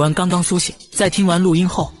吴警官刚刚苏醒，在听完录音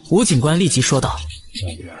后，吴警官立即说道：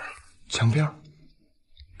墙边，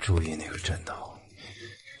注意那个枕头。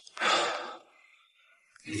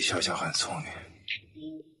李小小很聪明，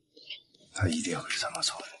他一定会这么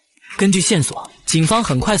做的。根据线索，警方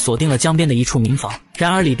很快锁定了江边的一处民房，然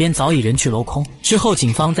而里边早已人去楼空。之后，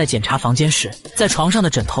警方在检查房间时，在床上的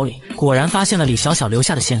枕头里果然发现了李小小留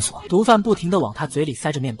下的线索。毒贩不停地往他嘴里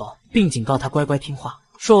塞着面包，并警告他乖乖听话。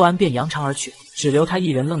说完便扬长而去，只留他一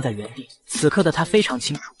人愣在原地。此刻的他非常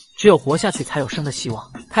清楚，只有活下去才有生的希望，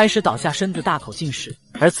开始倒下身子大口进食。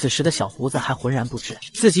而此时的小胡子还浑然不知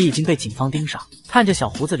自己已经被警方盯上。看着小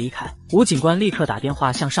胡子离开，吴警官立刻打电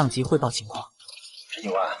话向上级汇报情况。陈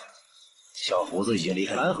警官，小胡子已经离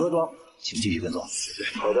开蓝河庄，请继续跟踪。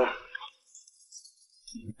好的。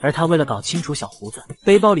而他为了搞清楚小胡子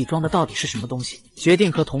背包里装的到底是什么东西，决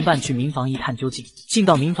定和同伴去民房一探究竟。进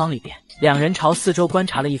到民房里边，两人朝四周观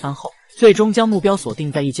察了一番后，最终将目标锁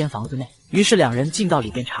定在一间房子内。于是两人进到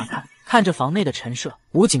里边查看，看着房内的陈设，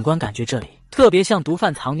吴警官感觉这里特别像毒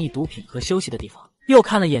贩藏匿毒品和休息的地方。又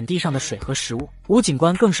看了眼地上的水和食物，吴警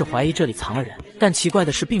官更是怀疑这里藏了人。但奇怪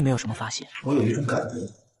的是，并没有什么发现。我有一种感觉，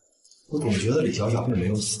我总觉得李小小并没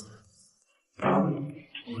有死。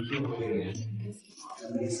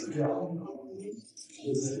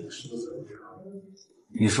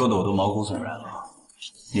你说的我都毛骨悚然了。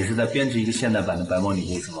你是在编织一个现代版的白毛女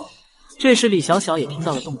故事吗？这时李小小也听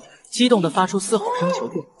到了动静，激动地发出嘶吼声求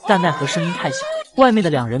救，但奈何声音太小，外面的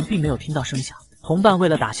两人并没有听到声响。同伴为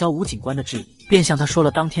了打消吴警官的质疑，便向他说了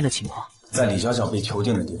当天的情况。在李小小被囚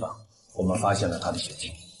禁的地方，我们发现了她的血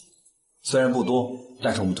迹，虽然不多，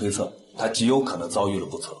但是我们推测她极有可能遭遇了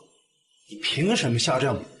不测。你凭什么下这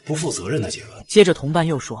样不负责任的结论？接着同伴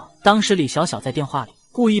又说，当时李小小在电话里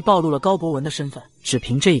故意暴露了高博文的身份，只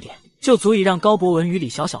凭这一点就足以让高博文与李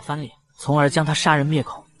小小翻脸，从而将他杀人灭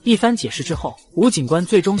口。一番解释之后，吴警官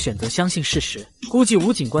最终选择相信事实。估计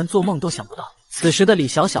吴警官做梦都想不到，此时的李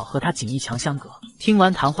小小和他仅一墙相隔。听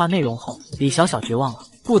完谈话内容后，李小小绝望了，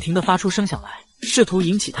不停地发出声响来，试图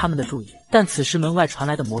引起他们的注意。但此时门外传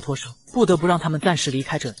来的摩托声，不得不让他们暂时离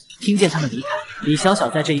开这里。听见他们离开，李小小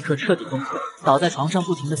在这一刻彻底崩溃，倒在床上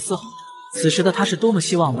不停地嘶吼。此时的他是多么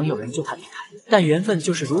希望能有人救他离开，但缘分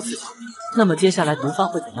就是如此巧妙。那么接下来毒贩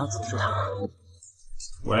会怎样处置他？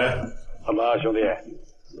喂，怎么兄弟，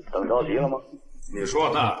等着急了吗？你说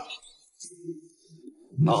呢？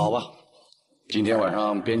那好吧，今天晚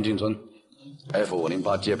上边境村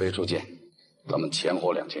F508 戒备处见，咱们钱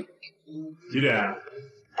货两清。几点？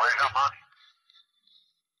晚上8点。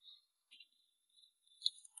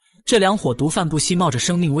这两伙毒贩不惜冒着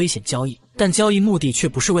生命危险交易，但交易目的却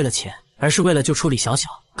不是为了钱，而是为了救出李小小。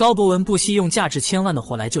高博文不惜用价值千万的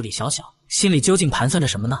货来救李小小，心里究竟盘算着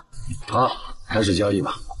什么呢？好，开始交易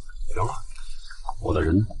吧。行了，我的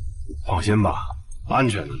人呢？放心吧，安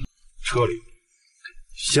全的车里，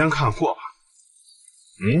先看货吧。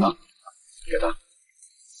啊，给他。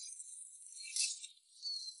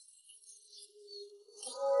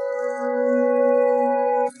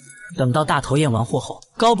等到大头验完货后，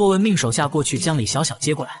高博文命手下过去将李小小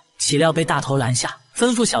接过来，岂料被大头拦下，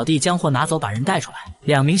吩咐小弟将货拿走，把人带出来。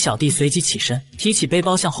2名小弟随即起身，提起背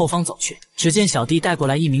包向后方走去。只见小弟带过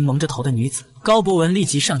来一名蒙着头的女子，高博文立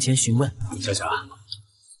即上前询问：“小小，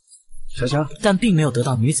小小。”但并没有得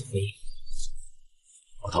到女子回应。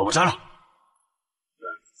我头发摘了。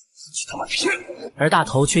他妈骗！而大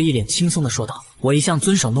头却一脸轻松地说道：“我一向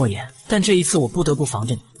遵守诺言，但这一次我不得不防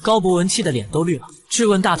着你。”高博文气得脸都绿了，质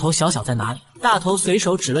问大头小小在哪里。大头随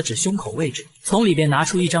手指了指胸口位置，从里边拿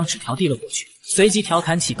出一张纸条递了过去，随即调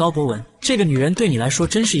侃起高博文：“这个女人对你来说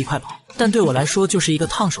真是一块宝，但对我来说就是一个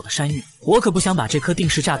烫手的山芋。我可不想把这颗定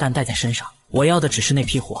时炸弹带在身上，我要的只是那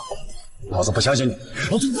批货。”老子不相信你，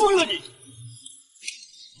老子疯了你！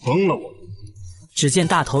疯了我！只见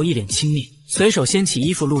大头一脸轻蔑，随手掀起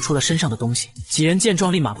衣服露出了身上的东西。几人见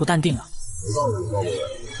状立马不淡定了。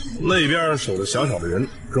那边守着小小的人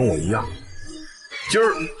跟我一样，今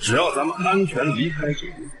儿只要咱们安全离开这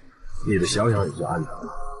里，你的小小也就安全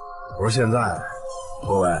了。我说现在，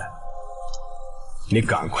各位，你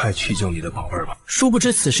赶快去救你的宝贝儿吧。殊不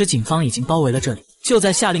知此时警方已经包围了这里。就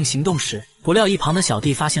在下令行动时，不料一旁的小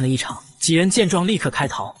弟发现了异常，几人见状立刻开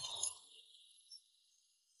逃。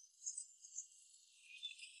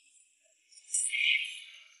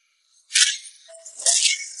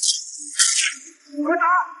快打！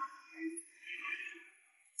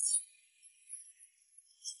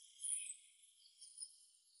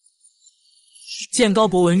见高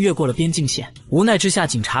博文越过了边境线，无奈之下，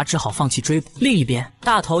警察只好放弃追捕。另一边，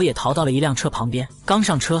大头也逃到了一辆车旁边，刚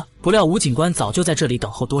上车，不料吴警官早就在这里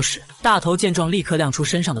等候多时。大头见状，立刻亮出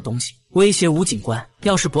身上的东西，威胁吴警官，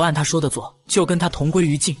要是不按他说的做，就跟他同归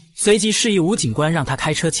于尽。随即示意吴警官让他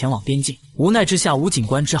开车前往边境。无奈之下，吴警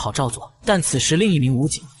官只好照做。但此时，另一名武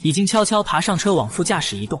警已经悄悄爬上车往副驾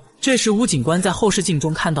驶移动。这时，吴警官在后视镜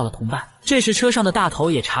中看到了同伴。这时，车上的大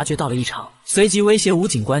头也察觉到了异常，随即威胁吴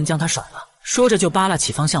警官将他甩了。说着就扒拉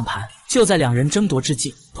起方向盘。就在两人争夺之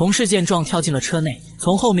际，同事见状跳进了车内，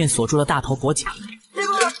从后面锁住了大头脖颈。那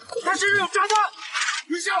个，他身上有炸弹！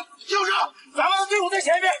不行，右手，咱们的队伍在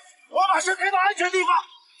前面，我把车开到安全地方，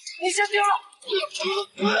你先停了。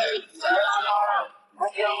快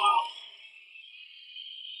停了！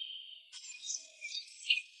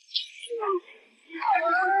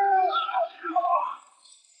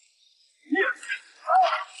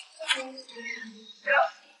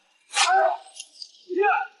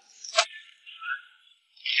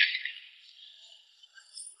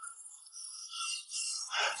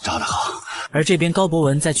扎得好。而这边高博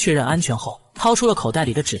文在确认安全后，掏出了口袋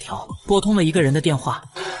里的纸条，拨通了一个人的电话。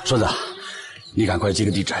顺子，你赶快记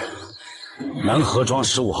个地址：南河庄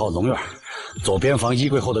15号龙院左边房衣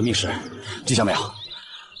柜后的密室，记下没有？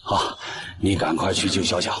好，你赶快去救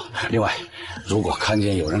小小。另外，如果看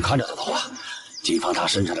见有人看着他的话，谨防他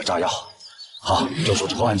身上的炸药。好，就说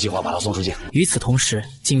投案计划把他送出境。与此同时，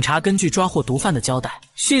警察根据抓获毒贩的交代，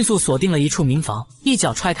迅速锁定了一处民房，一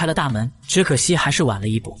脚踹开了大门。只可惜还是晚了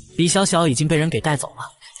一步，李小小已经被人给带走了。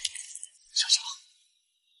小小，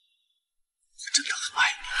我真的很爱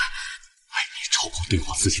你，爱你超过对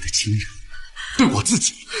我自己的亲人，对我自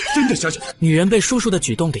己，真的，小小。女人被叔叔的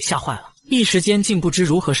举动给吓坏了，一时间竟不知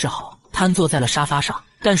如何是好，瘫坐在了沙发上。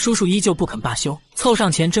但叔叔依旧不肯罢休，凑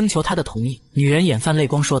上前征求他的同意。女人眼泛泪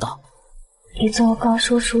光说道：“你做高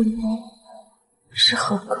叔叔呢是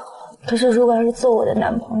合格，可是如果要是做我的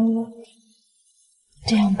男朋友，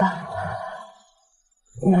这样吧，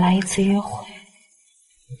我们来一次约会。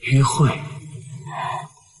约会？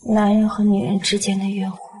男人和女人之间的约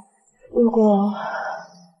会。如果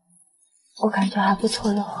我感觉还不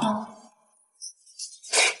错的话，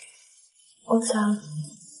我想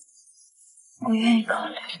我愿意考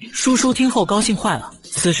虑。”叔叔听后高兴坏了。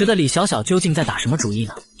此时的李小小究竟在打什么主意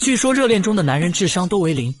呢？据说热恋中的男人智商都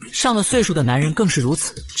为0，上了岁数的男人更是如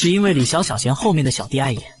此。只因为李小小嫌后面的小弟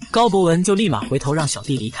碍眼，高博文就立马回头让小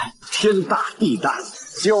弟离开。天大地大，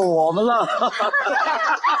就我们了！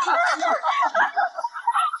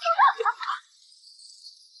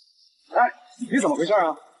哎，你怎么回事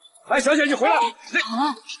啊？哎，小姐，你回来！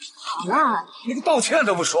好了，你个道歉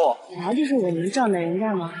都不说。本来就是我迷上的人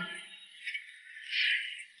家嘛。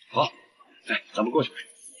好，来，咱们过去。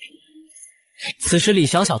此时李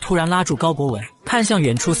小小突然拉住高博文，看向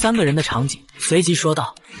远处3个人的场景，随即说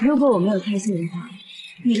道：“如果我没有猜错的话，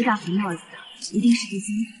那个大红帽子的一定是第三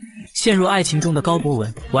个。”陷入爱情中的高博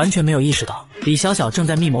文完全没有意识到李小小正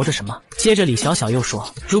在密谋着什么。接着李小小又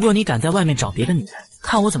说：“如果你敢在外面找别的女人，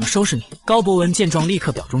看我怎么收拾你。”高博文见状立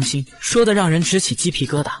刻表忠心，说得让人直起鸡皮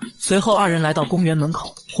疙瘩。随后2人来到公园门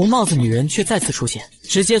口，红帽子女人却再次出现，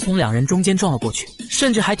直接从2人中间撞了过去，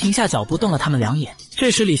甚至还停下脚步瞪了他们2眼。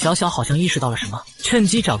这时李小小好像意识到了什么，趁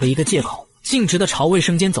机找个一个借口，径直地朝卫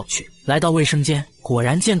生间走去。来到卫生间，果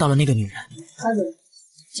然见到了那个女人。小姐，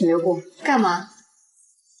请留步。干嘛？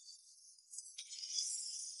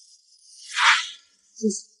谢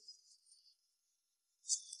谢。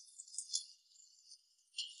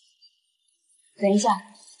等一下，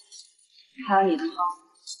还有你的包。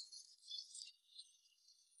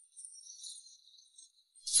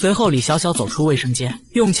随后李小小走出卫生间，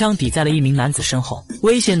用枪抵在了一名男子身后，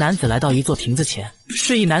威胁男子来到一座亭子前，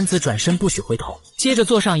示意男子转身不许回头，接着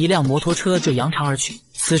坐上一辆摩托车就扬长而去。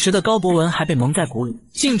此时的高博文还被蒙在鼓里，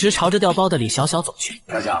径直朝着掉包的李小小走去。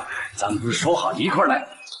小小，咱们不是说好一块儿来？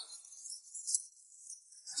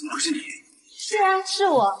怎么会是你？是啊，是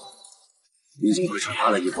我。你怎么会穿他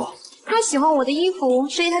的衣服？他喜欢我的衣服，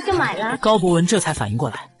所以他就买了。高博文这才反应过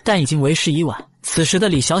来，但已经为时已晚。此时的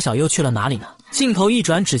李小小又去了哪里呢？镜头一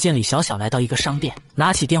转，只见李小小来到一个商店，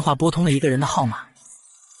拿起电话拨通了一个人的号码，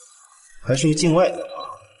还是一境外的啊。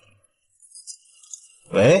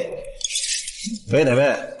喂，喂，哪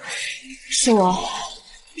位？是我。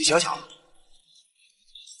李小小，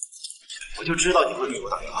我就知道你会给我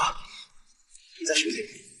打电话。你在水里？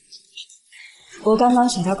我刚刚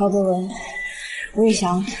找到高博文，吴玉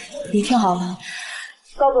祥，你听好了。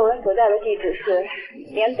高博文所在的地址是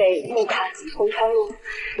缅北木坎红川路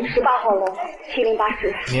18号楼708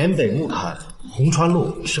室。缅北木坎红川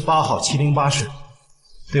路18号708室，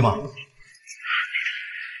对吗？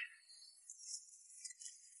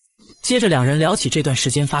接着2人聊起这段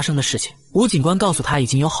时间发生的事情。吴警官告诉他，已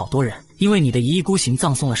经有好多人因为你的一意孤行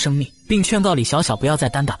葬送了生命，并劝告李小小不要再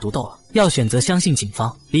单打独斗了，要选择相信警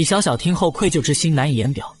方。李小小听后愧疚之心难以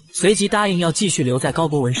言表，随即答应要继续留在高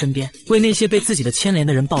博文身边，为那些被自己的牵连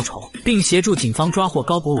的人报仇，并协助警方抓获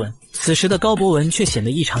高博文。此时的高博文却显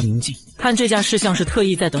得异常宁静，看这架势像是特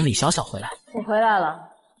意在等李小小回来。我回来了。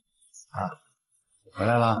啊，回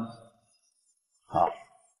来了。好，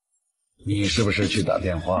你是不是去打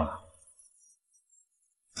电话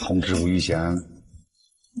通知吴玉祥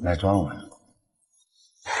来抓我？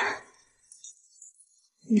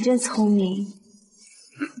你真聪明，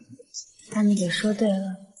把你给说对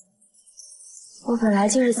了。我本来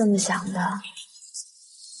就是这么想的，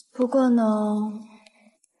不过呢，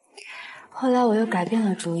后来我又改变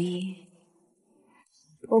了主意。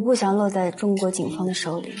我不想落在中国警方的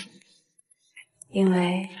手里，因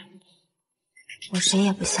为我谁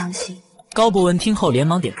也不相信。高博文听后连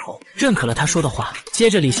忙点头，认可了他说的话。接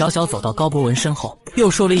着李小小走到高博文身后，又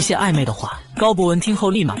说了一些暧昧的话。高博文听后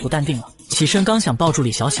立马不淡定了，起身刚想抱住李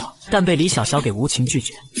小小，但被李小小给无情拒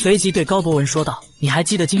绝，随即对高博文说道：“你还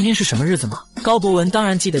记得今天是什么日子吗？”高博文当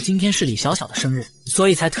然记得今天是李小小的生日，所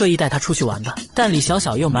以才特意带她出去玩的。但李小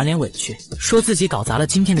小又满脸委屈，说自己搞砸了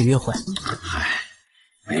今天的约会。唉，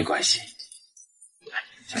没关系。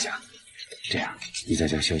小小，这样你在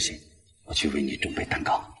这休息，我去为你准备蛋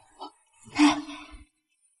糕。哎，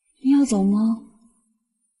你要走吗？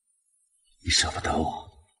你舍不得我。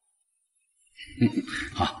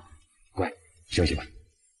好，乖，休息吧。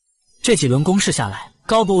这几轮攻势下来，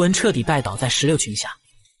高博文彻底拜倒在石榴裙下。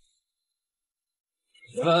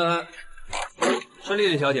是丽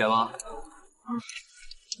丽小姐吗？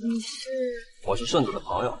你是？我是顺子的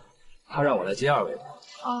朋友，他让我来接2位。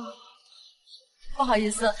啊，不好意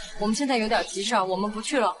思，我们现在有点急事儿，我们不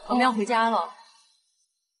去了，我们要回家了。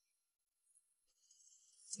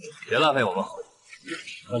别浪费我们好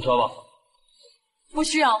意，上车吧。不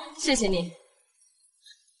需要，谢谢你。你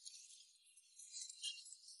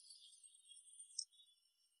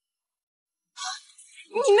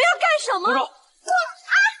们要干什么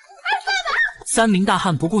？3名大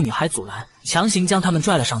汉不顾女孩阻拦，强行将他们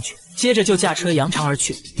拽了上去，接着就驾车扬长而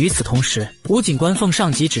去。与此同时，吴警官奉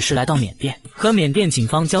上级指示来到缅甸，和缅甸警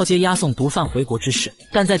方交接押送毒贩回国之事。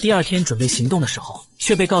但在第2天准备行动的时候，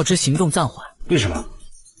却被告知行动暂缓。为什么？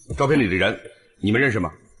照片里的人，你们认识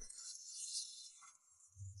吗？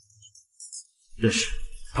认识。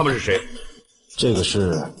他们是谁？这个是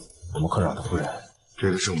我们科长的夫人，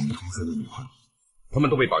这个是我们同事的女朋友。他们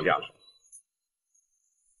都被绑架了。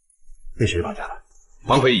被谁绑架了？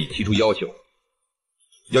绑匪已提出要求，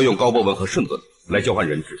要用高博文和顺子来交换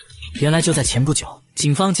人质。原来就在前不久，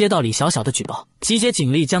警方接到李小小的举报，集结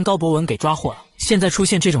警力将高博文给抓获了。现在出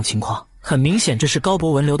现这种情况，很明显这是高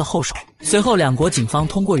博文留的后手。随后两国警方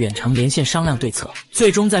通过远程连线商量对策，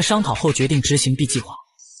最终在商讨后决定执行 B 计划。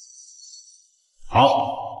好，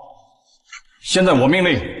现在我命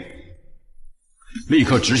令立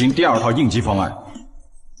刻执行第2套应急方案，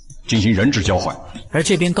进行人质交换。而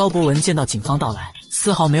这边高博文见到警方到来，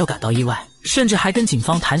丝毫没有感到意外，甚至还跟警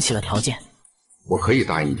方谈起了条件。我可以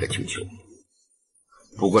答应你的请求，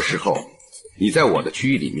不过事后你在我的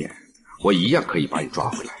区域里面，我一样可以把你抓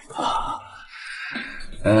回来。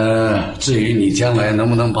至于你将来能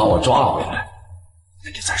不能把我抓回来，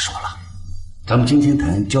那就再说了。咱们今天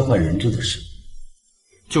谈交换人质的事，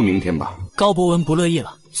就明天吧。高博文不乐意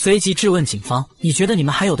了，随即质问警方：“你觉得你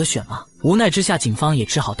们还有得选吗？”无奈之下，警方也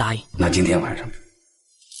只好答应。那今天晚上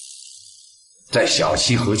在小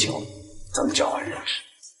溪河桥，咱们交换人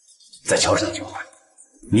质，在桥上交换。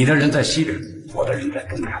你的人在西边，我的人在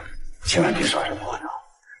东边，千万别耍什么花招。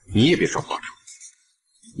你也别耍花招，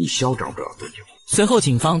你嚣张不了多久。随后，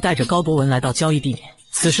警方带着高博文来到交易地点，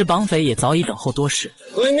此时绑匪也早已等候多时。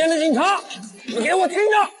对面的警察，你们给我听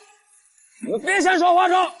着，你们别想耍花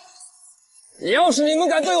招。要是你们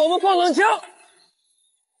敢对我们放冷枪，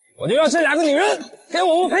我就要这2个女人给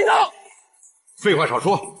我们陪葬。废话少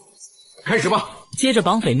说，开始吧。接着，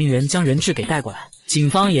绑匪命人将人质给带过来，警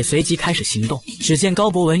方也随即开始行动。只见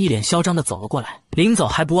高博文一脸嚣张地走了过来，临走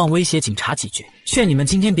还不忘威胁警察几句，劝你们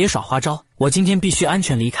今天别耍花招，我今天必须安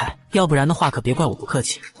全离开，要不然的话可别怪我不客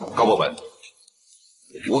气。高博文，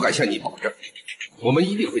我敢向你保证，我们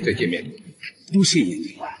一定会再见面的。不信你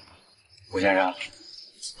明白。吴先生，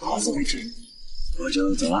好自为之，我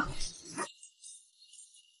就走了。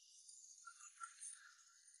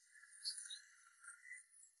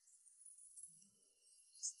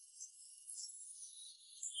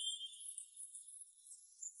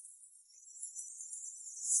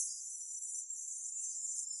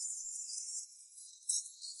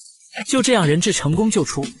就这样，人质成功救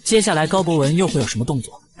出。接下来，高博文又会有什么动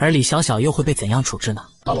作？而李小小又会被怎样处置呢？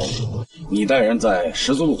大龙，你带人在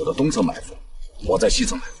十字路口的东侧埋伏，我在西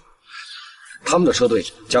侧埋伏。他们的车队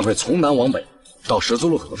将会从南往北，到十字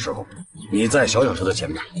路口的时候，你在小小车的前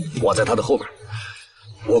面，我在他的后面。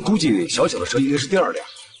我估计小小的车应该是第2辆，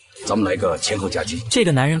咱们来个前后夹击。这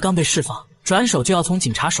个男人刚被释放，转手就要从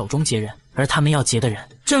警察手中接人，而他们要劫的人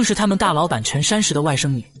正是他们大老板陈山氏的外甥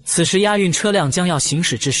女。此时押运车辆将要行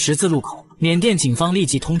驶至十字路口，缅甸警方立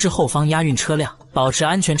即通知后方押运车辆保持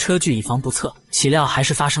安全车距，以防不测。岂料还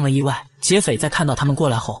是发生了意外，劫匪在看到他们过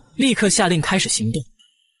来后，立刻下令开始行动。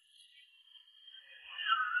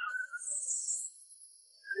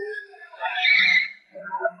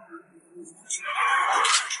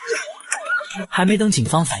还没等警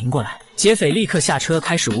方反应过来，劫匪立刻下车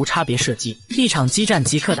开始无差别射击，一场激战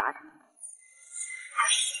即刻打起。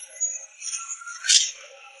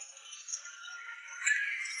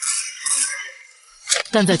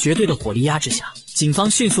但在绝对的火力压制下，警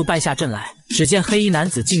方迅速败下阵来。只见黑衣男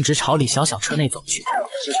子径直朝李小小车内走去。走，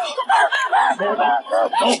跟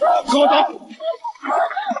我走！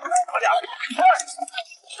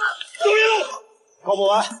注意路！高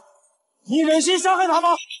博文，你忍心伤害他吗？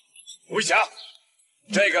吴翔，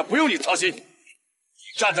这个不用你操心，你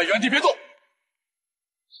站在原地别动。吴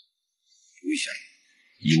翔，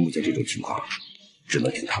以目前这种情况，只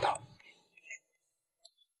能听他的。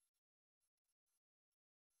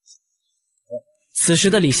此时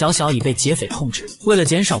的李小小已被劫匪控制，为了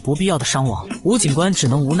减少不必要的伤亡，吴警官只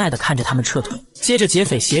能无奈地看着他们撤退。接着，劫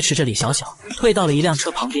匪挟持着李小小退到了一辆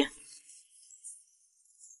车旁边。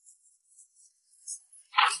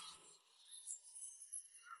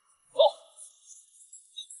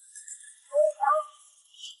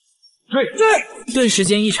追！顿时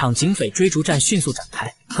间，一场警匪追逐战迅速展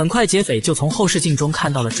开。很快，劫匪就从后视镜中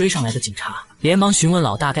看到了追上来的警察，连忙询问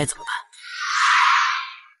老大该怎么办。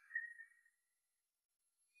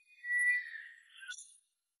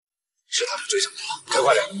是他们追上来了，快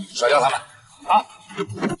快点，甩掉他们！啊！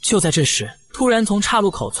就在这时，突然从岔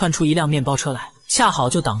路口窜出一辆面包车来，恰好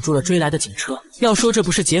就挡住了追来的警车。要说这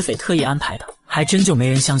不是劫匪特意安排的，还真就没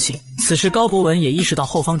人相信。此时高博文也意识到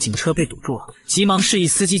后方警车被堵住了，急忙示意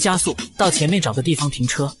司机加速，到前面找个地方停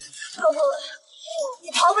车。高博文，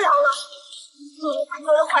你逃不了了，做了太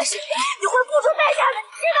多的坏事，你会付出代价的，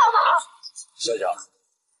你知道吗？小小，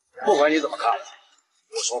不管你怎么看，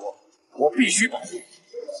我说过，我必须保护你。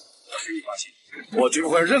可是你放心，我绝不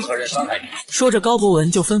会让任何人伤害你。说着，高博文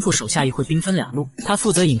就吩咐手下一会兵分2路，他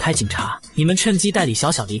负责引开警察，你们趁机带李小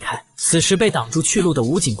小离开。此时被挡住去路的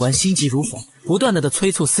吴警官心急如焚，不断地催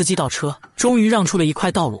促司机倒车，终于让出了一块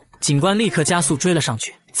道路。警官立刻加速追了上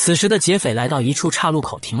去。此时的劫匪来到一处岔路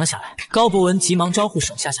口停了下来，高博文急忙招呼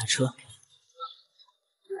手下下车。好，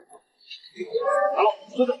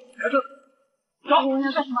坐着，开车。走。你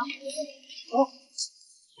要干什么？走。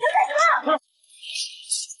你要干什么？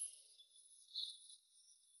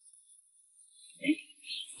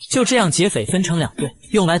就这样，劫匪分成2队，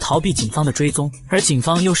用来逃避警方的追踪。而警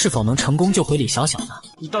方又是否能成功救回李小小呢？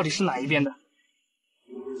你到底是哪一边的？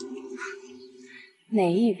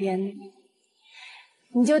哪一边？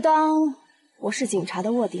你就当我是警察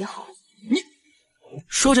的卧底好。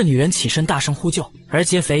说着，女人起身大声呼救，而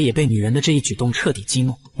劫匪也被女人的这一举动彻底激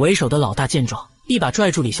怒。为首的老大见状，一把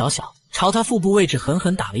拽住李小小，朝她腹部位置狠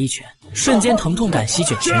狠打了一拳，瞬间疼痛感席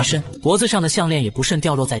卷全身，脖子上的项链也不慎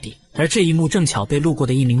掉落在地。而这一幕正巧被路过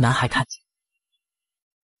的一名男孩看见。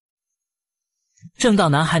正当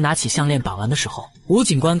男孩拿起项链把玩的时候，吴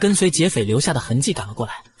警官跟随劫匪留下的痕迹赶了过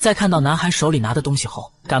来，在看到男孩手里拿的东西后，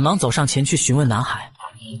赶忙走上前去询问男孩：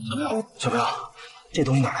小朋友，这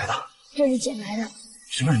东西哪来的？这是捡来的。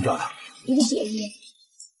什么人掉的？一个姐姐。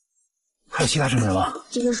还有其他证人吗？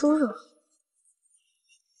几个叔叔。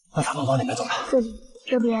那他们往哪边走了？这里，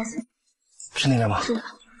这边。是那边吗？是的。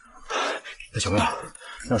那小朋友，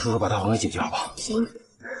让叔叔把他还给姐姐好不好？行。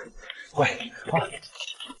乖，好。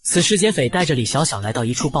此时，劫匪带着李小小来到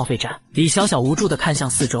一处报废站。李小小无助地看向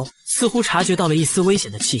四周，似乎察觉到了一丝危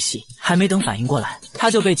险的气息。还没等反应过来，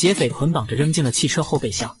他就被劫匪捆绑着扔进了汽车后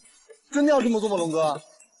备箱。真的要这么做吗，龙哥？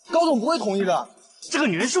高总不会同意的。这个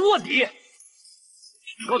女人是卧底，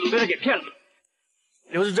高总被她给骗了。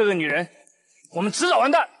留着这个女人，我们迟早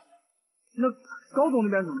完蛋。那高总那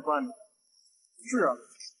边怎么办呢？是啊。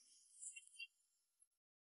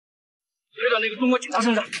追到那个中国警察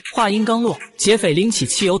身上。话音刚落，劫匪拎起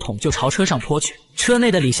汽油桶就朝车上泼去。车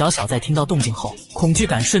内的李小小在听到动静后，恐惧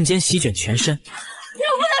感瞬间席卷全身。你们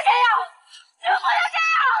不能这样！你们不能这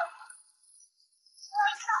样！我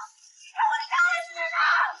操！让我伤害死他！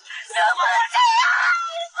你们不能这样！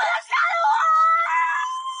不能杀了我！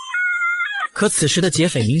可此时的劫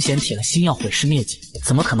匪明显铁了心要毁尸灭迹，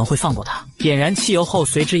怎么可能会放过他？点燃汽油后，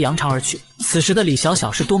随之扬长而去。此时的李小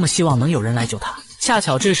小是多么希望能有人来救他。恰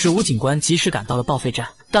巧这时，吴警官及时赶到了报废站，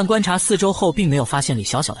但观察四周后，并没有发现李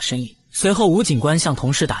小小的身影。随后，吴警官向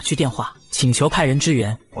同事打去电话，请求派人支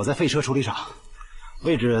援。我在废车处理厂，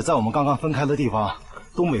位置在我们刚刚分开的地方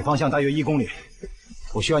东北方向大约1公里，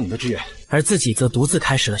我需要你的支援。而自己则独自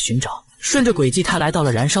开始了寻找。顺着轨迹，他来到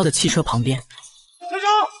了燃烧的汽车旁边。队长，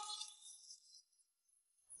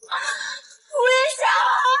吴立晓。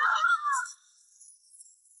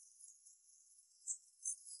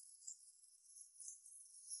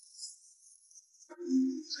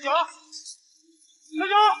队长，队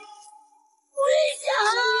长，吴立晓。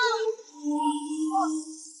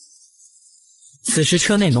此时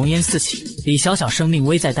车内浓烟四起，李小小生命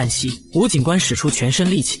危在旦夕。吴警官使出全身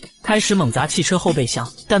力气，开始猛砸汽车后备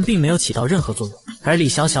箱，但并没有起到任何作用。而李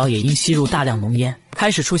小小也因吸入大量浓烟，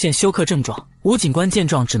开始出现休克症状。吴警官见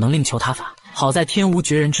状，只能另求他法。好在天无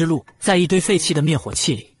绝人之路，在一堆废弃的灭火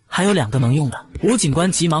器里，还有2个能用的。吴警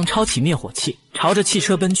官急忙抄起灭火器，朝着汽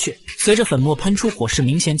车奔去。随着粉末喷出，火势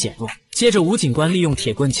明显减弱。接着，吴警官利用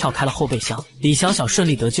铁棍撬开了后备箱，李小小顺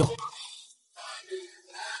利得救。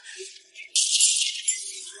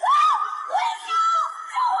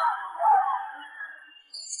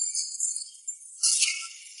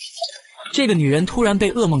这个女人突然被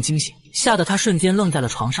噩梦惊醒，吓得她瞬间愣在了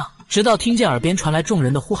床上，直到听见耳边传来众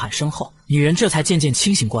人的呼喊声后，女人这才渐渐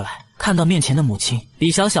清醒过来。看到面前的母亲，李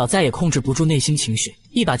小小再也控制不住内心情绪，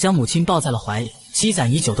一把将母亲抱在了怀里，积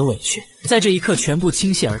攒已久的委屈在这一刻全部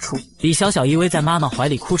倾泻而出。李小小依偎在妈妈怀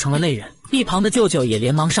里哭成了泪人，一旁的舅舅也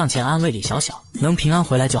连忙上前安慰李小小，能平安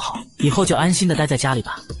回来就好，以后就安心的待在家里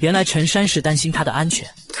吧。原来陈山是担心她的安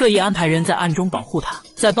全，特意安排人在暗中保护她，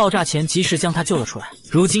在爆炸前及时将她救了出来。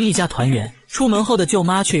如今一家团圆，出门后的舅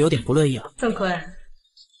妈却有点不乐意了。宋坤，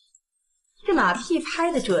这马屁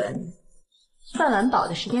拍得准，饭碗保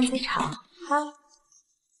的时间才长，哈。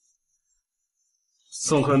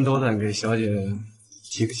宋坤多胆给小姐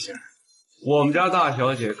提个醒，我们家大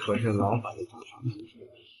小姐可是老板的大长腿，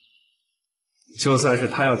就算是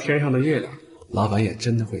她要天上的月亮，老板也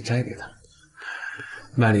真的会摘给她。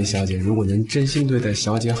曼丽小姐如果能真心对待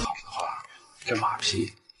小姐好的话，这马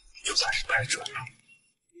屁就算是拍准了。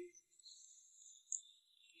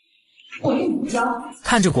我与你教。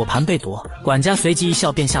看着果盘被夺，管家随即一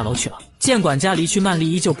笑便下楼去了。见管家离去，曼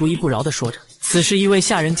丽依旧不依不饶地说着。此时一位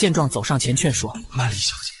下人见状走上前劝说：曼丽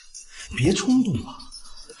小姐，别冲动嘛，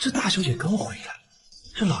这大小姐刚回来，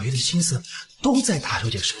这老爷的心思都在大小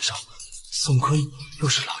姐身上。宋坤又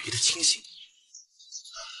是老爷的亲信，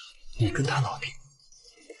你跟他老爹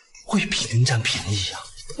未必能占便宜呀。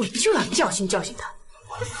我就要教训教训他，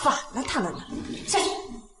反了他了呢！下去。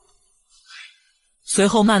随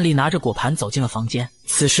后，曼丽拿着果盘走进了房间。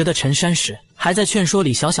此时的陈山石还在劝说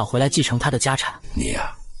李小小回来继承他的家产。你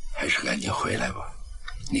呀，还是赶紧回来吧。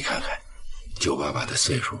你看看，舅爸爸的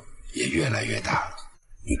岁数也越来越大了，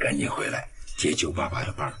你赶紧回来接舅爸爸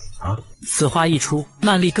的班啊！此话一出，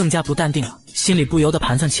曼丽更加不淡定了，心里不由得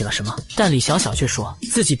盘算起了什么。但李小小却说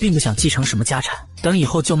自己并不想继承什么家产，等以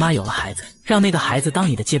后舅妈有了孩子，让那个孩子当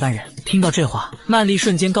你的接班人。听到这话，曼丽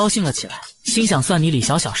瞬间高兴了起来，心想算你李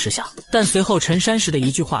小小识相。但随后陈山石的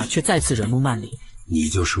一句话却再次惹怒曼丽：你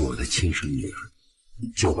就是我的亲生女儿，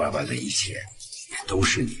舅爸爸的一切都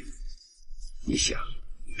是你的。你想，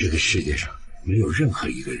这个世界上没有任何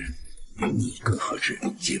一个人比你更合适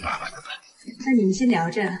接爸爸的班。那你们先聊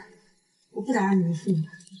着，我不打扰你们父母。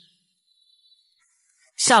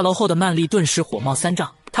下楼后的曼丽顿时火冒三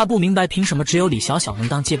丈，她不明白凭什么只有李小小能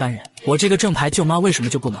当接班人，我这个正牌舅妈为什么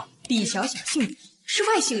就不能？李小小姓李，是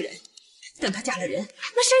外姓人，等她嫁了人，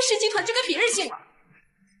那山石集团就该别人姓了。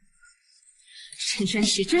陈山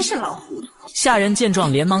石真是老糊涂。下人见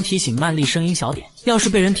状连忙提醒曼丽声音小点，要是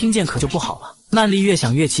被人听见可就不好了。曼丽越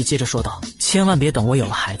想越气，接着说道：千万别等我有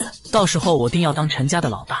了孩子，到时候我定要当陈家的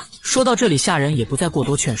老大。说到这里，下人也不再过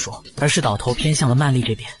多劝说，而是倒头偏向了曼丽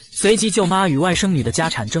这边。随即舅妈与外甥女的家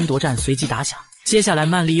产争夺战随即打响。接下来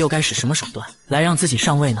曼丽又该使什么手段来让自己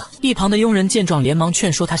上位呢？一旁的佣人见状连忙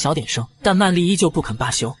劝说她小点声，但曼丽依旧不肯罢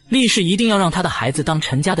休，立誓一定要让她的孩子当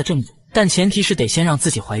陈家的正主，但前提是得先让自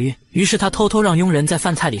己怀孕。于是她偷偷让佣人在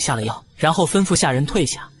饭菜里下了药，然后吩咐下人退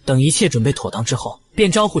下。等一切准备妥当之后，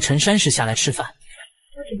便招呼陈山石下来吃饭。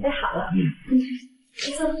都准备好了，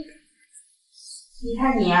吃饭。你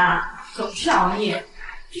看你啊，总是熬夜，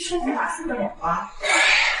这身子哪受得了啊？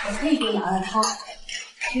我可以给你熬了汤，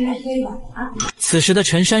吹吹吧啊！此时的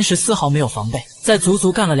陈山石丝毫没有防备，在足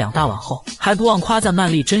足干了2大碗后，还不忘夸赞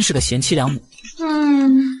曼丽真是个贤妻良母。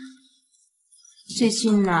最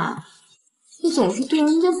近啊，你总是对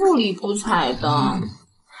人家不理不睬的。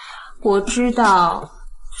我知道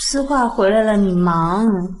司化回来了，你忙，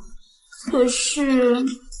可是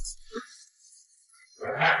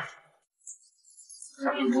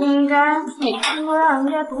你不应该每天都让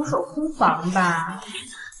人家独守空房吧？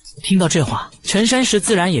听到这话，陈山石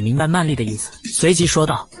自然也明白曼丽的意思，随即说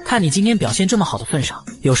道：看你今天表现这么好的份上，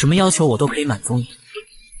有什么要求我都可以满足你。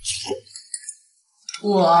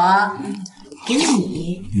我给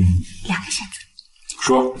你2个选择，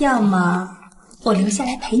说，要么我留下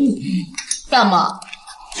来陪你，要么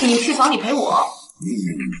你去房里陪我。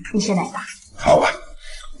你选哪个？好吧，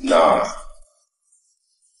那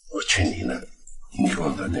我劝你呢，你给我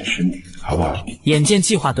暖暖身体，好不好？眼见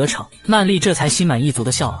计划得逞，曼丽这才心满意足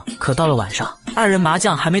的笑了。可到了晚上，2人麻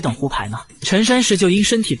将还没等胡牌呢，陈山石就因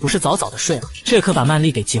身体不适早早的睡了，这可把曼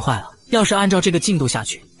丽给急坏了。要是按照这个进度下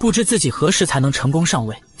去，不知自己何时才能成功上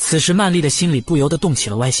位。此时曼丽的心里不由得动起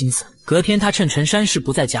了歪心思。隔天，她趁陈山石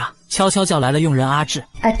不在家，悄悄叫来了佣人阿志。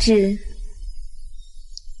阿志，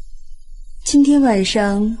今天晚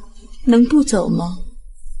上能不走吗？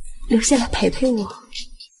留下来陪陪我。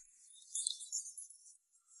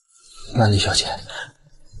曼丽小姐，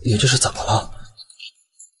你这是怎么了？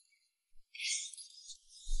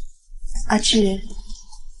阿志，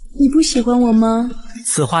你不喜欢我吗？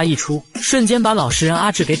此话一出，瞬间把老实人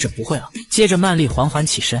阿志给整不会了。接着曼丽缓缓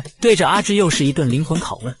起身，对着阿志又是一顿灵魂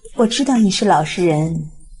拷问。我知道你是老实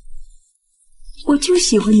人，我就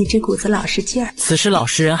喜欢你这股子老实劲儿。此时老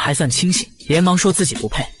实人还算清醒，连忙说自己不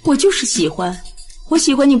配。我就是喜欢，我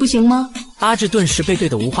喜欢你不行吗？阿志顿时被对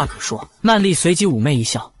得无话可说。曼丽随即妩媚一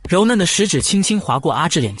笑，柔嫩的食指轻轻划过阿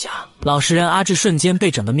志脸颊，老实人阿志瞬间被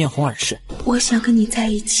整得面红耳赤。我想跟你在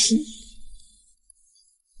一起，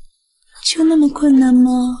就那么困难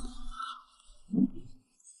吗？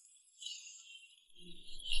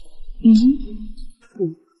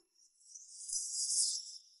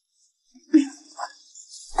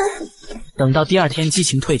等到第2天激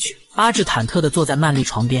情褪去，阿志忐忑地坐在曼丽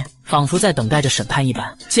床边，仿佛在等待着审判一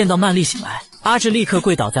般。见到曼丽醒来，阿志立刻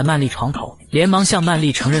跪倒在曼丽床头，连忙向曼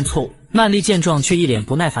丽承认错误。曼丽见状，却一脸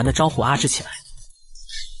不耐烦地招呼阿志起来。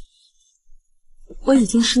我已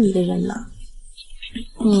经是你的人了，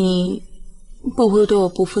你不会对我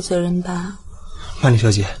不负责任吧？曼丽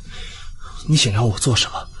小姐，你想让我做什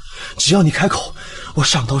么？只要你开口，我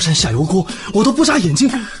上刀山下油锅，我都不眨眼睛。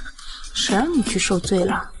谁让你去受罪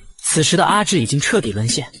了？此时的阿志已经彻底沦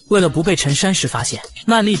陷，为了不被陈山石发现，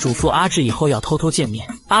曼丽嘱咐阿志以后要偷偷见面。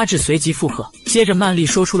阿志随即附和，接着曼丽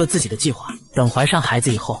说出了自己的计划：等怀上孩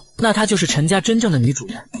子以后，那她就是陈家真正的女主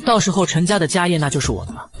人，到时候陈家的家业那就是我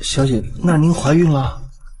的了。小姐，那您怀孕了？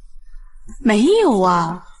没有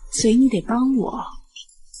啊，所以你得帮我。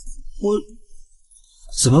我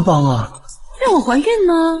怎么帮啊？让我怀孕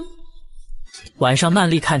呢？晚上，曼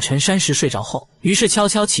丽看陈山石睡着后，于是悄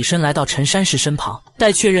悄起身来到陈山石身旁，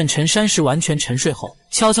待确认陈山石完全沉睡后，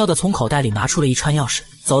悄悄地从口袋里拿出了一串钥匙，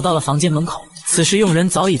走到了房间门口。此时佣人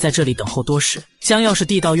早已在这里等候多时，将钥匙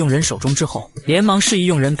递到佣人手中之后，连忙示意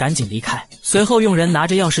佣人赶紧离开。随后佣人拿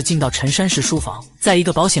着钥匙进到陈山石书房，在一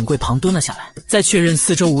个保险柜旁蹲了下来，在确认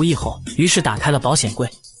四周无异后，于是打开了保险柜。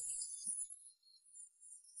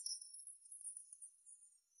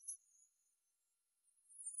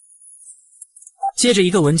接着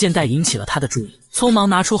一个文件袋引起了他的注意，匆忙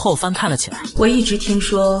拿出后翻看了起来。我一直听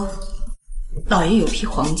说老爷有批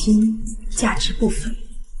黄金，价值不菲。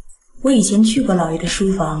我以前去过老爷的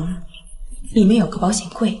书房，里面有个保险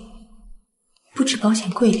柜，不知保险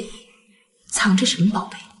柜里藏着什么宝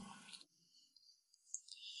贝。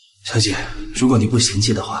小姐，如果你不嫌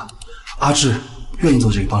弃的话，阿志愿意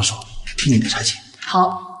做这个帮手，替你的差遣。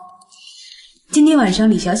好，今天晚上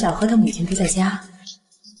李小小和她母亲都在家，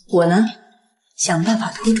我呢想办法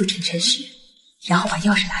拖住陈晨石，然后把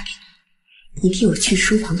钥匙拿给你，你替我去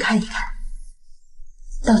书房看一看，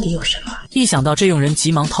到底有什么。一想到这，佣人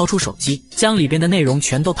急忙掏出手机，将里边的内容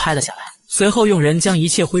全都拍了下来。随后佣人将一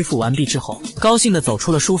切恢复完毕之后，高兴地走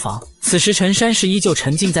出了书房。此时陈山石依旧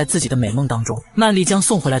沉浸在自己的美梦当中。曼丽将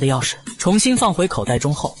送回来的钥匙重新放回口袋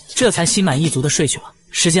中后，这才心满意足地睡去了。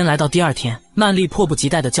时间来到第二天，曼丽迫不及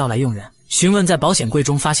待地叫来佣人，询问在保险柜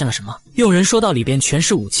中发现了什么。佣人说到里边全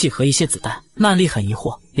是武器和一些子弹。曼丽很疑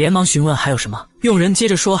惑，连忙询问还有什么。佣人接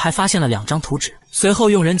着说还发现了2张图纸。随后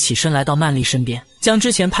佣人起身来到曼丽身边，将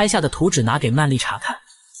之前拍下的图纸拿给曼丽查看。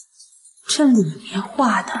这里面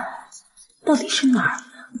画的到底是哪儿呢？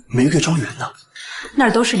玫瑰庄园呢？那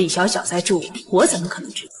儿都是李小小在住，我怎么可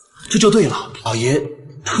能知道？这就对了，老爷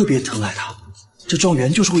特别疼爱他，这庄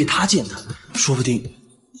园就是为他建的，说不定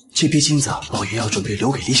这批金子老爷要准备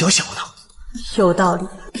留给李小小呢。有道理。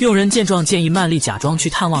佣人见状建议曼丽假装去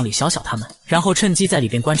探望李小小他们，然后趁机在里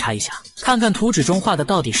边观察一下，看看图纸中画的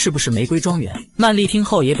到底是不是玫瑰庄园。曼丽听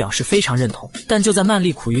后也表示非常认同，但就在曼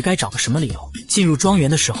丽苦于该找个什么理由进入庄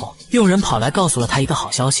园的时候，佣人跑来告诉了她一个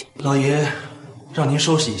好消息。老爷让您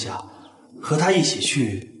收拾一下，和他一起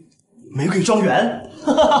去玫瑰庄园。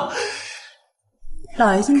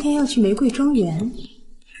老爷今天要去玫瑰庄园？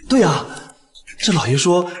对啊，这老爷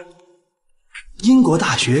说英国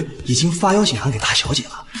大学已经发邀请函给大小姐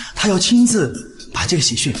了，他要亲自把这个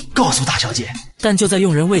喜讯告诉大小姐。但就在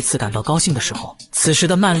佣人为此感到高兴的时候，此时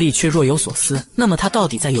的曼丽却若有所思。那么她到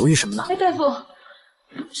底在犹豫什么呢？哎，大夫，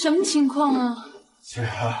什么情况啊？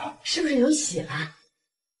是不是有喜了？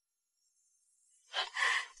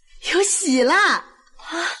有喜了啊！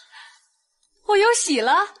我有喜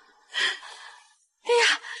了！哎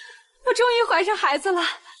呀，我终于怀上孩子了！哎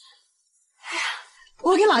呀，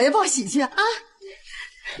我给老爷报喜去啊！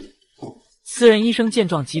私人医生见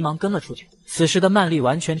状急忙跟了出去。此时的曼丽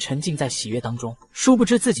完全沉浸在喜悦当中，殊不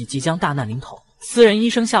知自己即将大难临头。私人医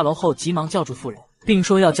生下楼后急忙叫住妇人，并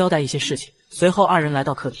说要交代一些事情。随后二人来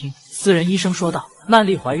到客厅，私人医生说道：“曼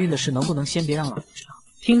丽怀孕的事能不能先别让老爷知道？”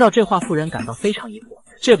听到这话，妇人感到非常疑惑，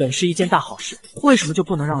这本是一件大好事，为什么就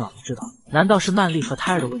不能让老爷知道？难道是曼丽和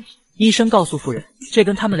胎儿的问题？医生告诉妇人，这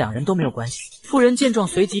跟他们2人都没有关系。妇人见状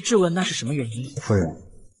随即质问那是什么原因。夫人，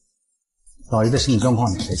老爷的身体状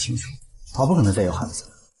况你太清楚，他不可能再有孩子。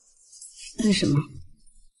为什么？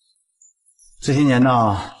这些年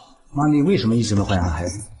呢，曼丽为什么一直没怀上孩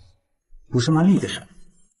子？不是曼丽的事。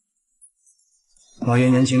老爷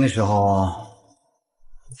年轻的时候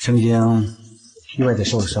曾经意外的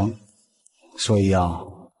受了伤，所以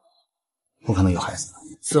不可能有孩子。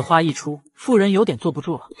此话一出，妇人有点坐不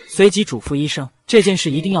住了，随即嘱咐医生，这件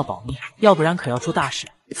事一定要保密，要不然可要出大事。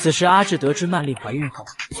此时阿志得知曼丽怀孕后，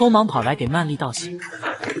匆忙跑来给曼丽道喜。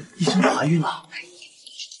医生怀孕了，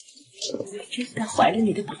真的怀了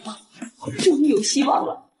你的宝宝，我终于有希望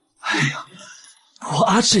了。哎呀，我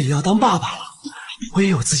阿志也要当爸爸了，我也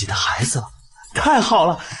有自己的孩子了，太好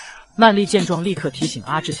了！曼丽见状立刻提醒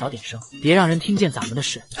阿志小点声，别让人听见咱们的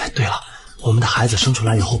事。哎，对了，我们的孩子生出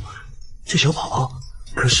来以后，这小宝宝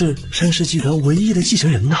可是山氏集团唯一的继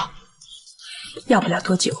承人呢。要不了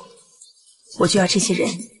多久，我就要这些人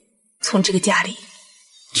从这个家里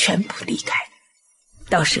全部离开，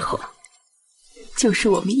到时候就是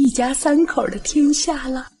我们一家3口的天下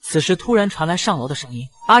了。此时突然传来上楼的声音，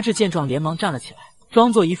阿志见状连忙站了起来，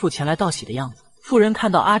装作一副前来道喜的样子。妇人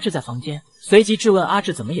看到阿志在房间，随即质问阿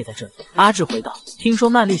志怎么也在这里。阿志回道：听说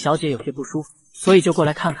曼丽小姐有些不舒服，所以就过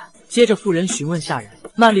来看看。接着妇人询问下人，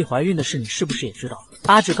曼丽怀孕的事你是不是也知道？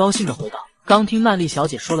阿志高兴地回道：刚听曼丽小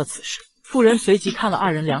姐说了此事。妇人随即看了2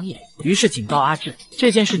人2眼，于是警告阿志，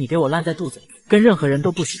这件事你给我烂在肚子里，跟任何人都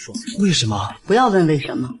不许说。为什么？不要问为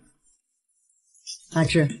什么。阿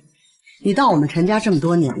志，你到我们陈家这么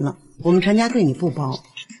多年了，我们陈家对你不薄。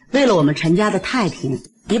为了我们陈家的太平，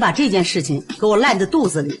你把这件事情给我烂在肚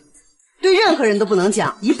子里，对任何人都不能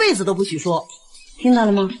讲，一辈子都不许说，听到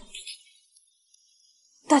了吗？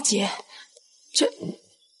大姐，这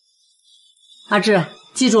阿志，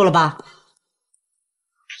记住了吧？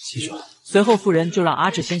记住了。随后妇人就让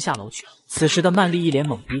阿志先下楼去。此时的曼丽一脸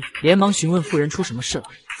懵逼，连忙询问妇人出什么事了。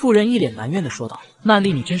妇人一脸埋怨的说道：“曼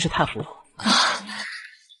丽，你真是太糊涂了。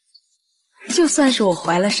就算是我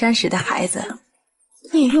怀了30的孩子，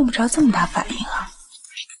你也用不着这么大反应啊。”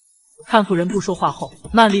看妇人不说话后，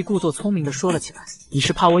曼丽故作聪明的说了起来：“你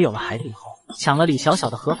是怕我有了孩子以后抢了李小小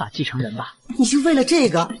的合法继承人吧？你就为了这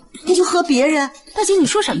个，你就和别人……大姐，你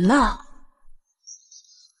说什么呢？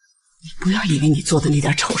你不要以为你做的那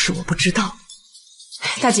点丑事我不知道。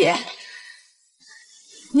大姐，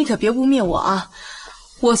你可别污蔑我啊！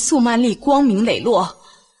我素曼丽光明磊落，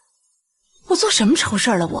我做什么丑事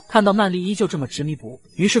了？我看到曼丽依旧这么执迷不悟，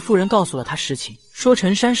于是妇人告诉了她实情，说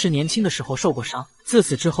陈山石年轻的时候受过伤，自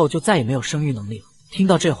此之后就再也没有生育能力了。听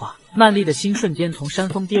到这话，曼丽的心瞬间从山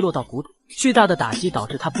峰跌落到谷底，巨大的打击导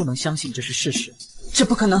致她不能相信这是事实。这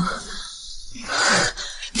不可能，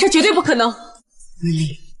这绝对不可能！曼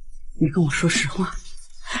丽，你跟我说实话，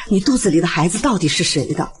你肚子里的孩子到底是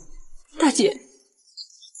谁的？大姐，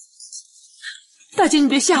大姐，你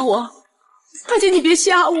别吓我！大姐，你别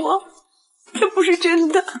吓我！这不是真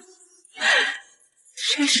的，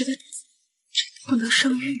山石的不能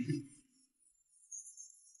生育。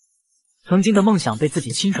曾经的梦想被自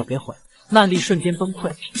己亲手给毁了，曼丽瞬间崩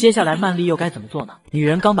溃。接下来曼丽又该怎么做呢？女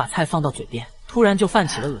人刚把菜放到嘴边，突然就泛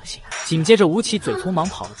起了恶心，紧接着捂起嘴匆忙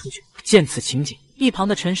跑了出去。见此情景，一旁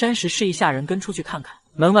的陈山石示意下人跟出去看看。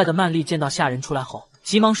门外的曼丽见到下人出来后，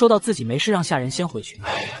急忙说道自己没事，让下人先回去。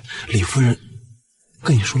李夫人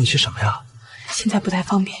跟你说了些什么呀？现在不太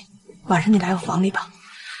方便，晚上你来我房里吧。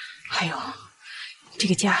还有，这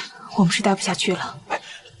个家我们是待不下去了。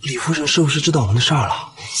李夫人是不是知道我们的事儿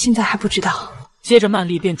了？现在还不知道。接着曼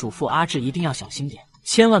丽便嘱咐阿志一定要小心点，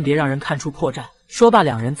千万别让人看出破绽。说罢，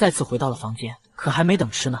两人再次回到了房间。可还没等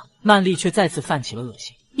吃呢，曼丽却再次泛起了恶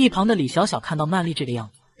心。一旁的李小小看到曼丽这个样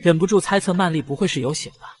子，忍不住猜测曼丽不会是有血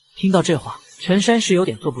的吧。听到这话，陈山石有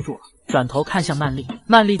点坐不住了，转头看向曼丽。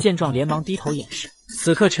曼丽见状连忙低头掩饰。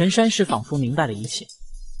此刻陈山石仿佛明白了一切。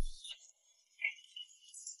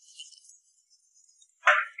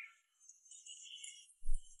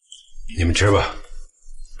你们吃吧，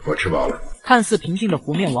我吃饱了。看似平静的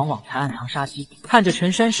湖面往往才暗藏杀机。看着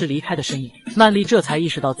陈山石离开的身影，曼丽这才意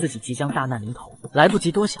识到自己即将大难临头。来不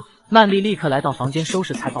及多想，曼丽立刻来到房间收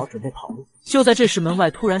拾财宝，准备跑路。就在这时，门外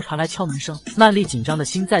突然传来敲门声，曼丽紧张的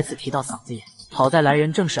心再次提到嗓子眼。好在来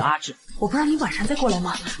人正是阿志。我不让你晚上再过来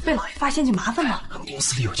吗？被老爷发现就麻烦了。公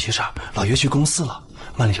司里有急事，老爷去公司了。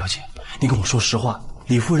曼丽小姐，你跟我说实话，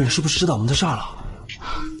李夫人是不是知道我们的事儿了？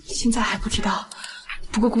现在还不知道，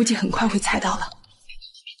不过估计很快会猜到了。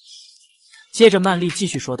接着曼丽继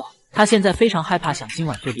续说道，她现在非常害怕，想今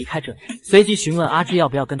晚就离开这里。随即询问阿志要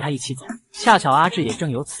不要跟她一起走，恰巧阿志也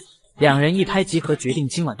正有此意，两人一拍即合，决定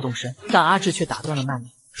今晚动身。但阿志却打断了曼丽，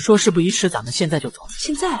说事不宜迟，咱们现在就走。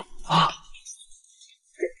现在啊？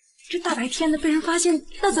这大白天的被人发现，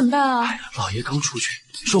那怎么办啊？老爷刚出去，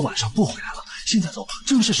说晚上不回来了，现在走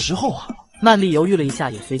正是时候啊。曼丽犹豫了一下，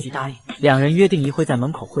也随即答应。两人约定一会在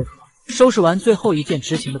门口会合。收拾完最后一件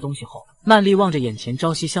执行的东西后，曼丽望着眼前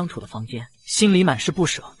朝夕相处的房间，心里满是不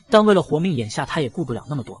舍，但为了活命，眼下她也顾不了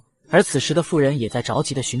那么多。而此时的妇人也在着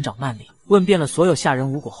急地寻找曼丽，问遍了所有下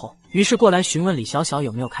人无果后，于是过来询问李小小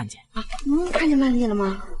有没有看见。看见曼丽了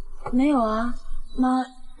吗？没有啊，妈，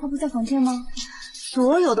她不在房间吗？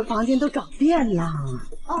所有的房间都找遍了。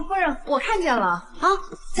哦，夫人，我看见了啊，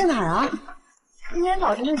在哪儿啊？今天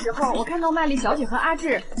早晨的时候，我看到曼丽小姐和阿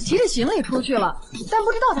志提着行李出去了，但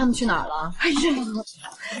不知道他们去哪儿了。哎呀，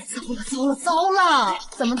糟了！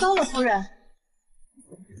怎么糟了，夫人？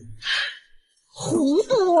糊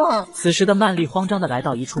涂啊！此时的曼丽慌张地来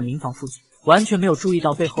到一处民房附近，完全没有注意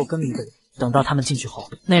到背后跟了一个人。等到他们进去后，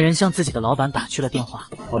那人向自己的老板打去了电话。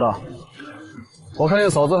老大，我看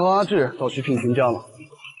见嫂子和阿志到徐品群家了。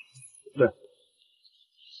对。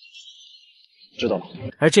知道了。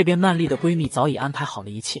而这边曼丽的闺蜜早已安排好了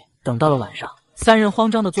一切。等到了晚上，三人慌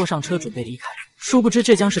张地坐上车准备离开，殊不知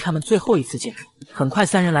这将是他们最后一次见面。很快，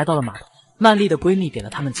三人来到了码头，曼丽的闺蜜给了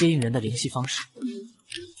他们接应人的联系方式。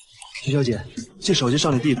徐小姐，这手机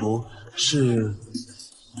上的地图是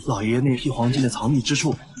老爷那批黄金的藏匿之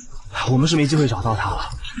处，我们是没机会找到他了，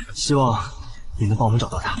希望你能帮我们找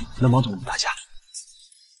到他，能帮助我们大家。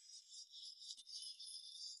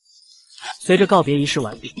随着告别仪式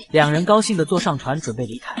完毕，两人高兴地坐上船准备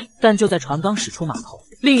离开，但就在船刚驶出码头，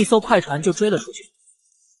另一艘快船就追了出去。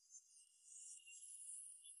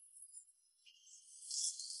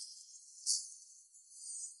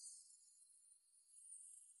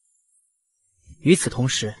与此同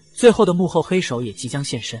时，最后的幕后黑手也即将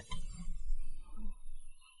现身。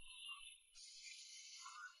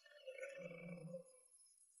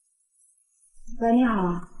喂，你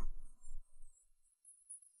好。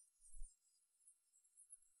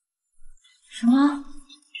什么？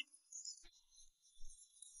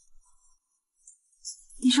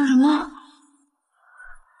你说什么？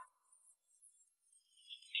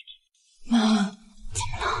妈，怎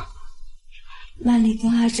么了？曼丽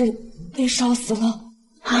跟阿志被烧死了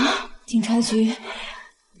啊！警察局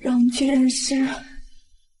让我们去认尸。天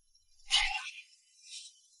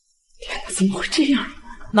哪，怎么会这样？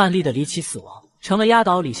曼丽的离奇死亡成了压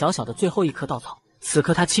倒李小小的最后一颗稻草。此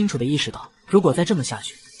刻她清楚地意识到，如果再这么下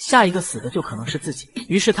去，下一个死的就可能是自己。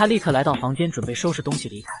于是她立刻来到房间，准备收拾东西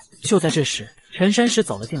离开。就在这时，陈山石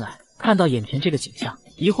走了进来，看到眼前这个景象，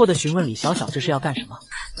疑惑地询问李小小这是要干什么。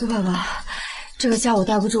周爸爸，这个家我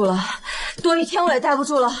待不住了，多一天我也待不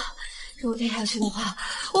住了。如果待下去的话，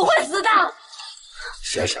我会死的。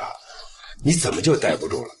小小，你怎么就待不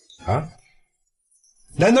住了啊？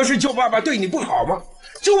难道是舅爸爸对你不好吗？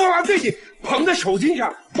舅爸爸对你捧在手心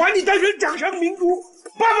上，把你当成掌上明珠，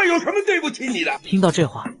爸爸有什么对不起你的？听到这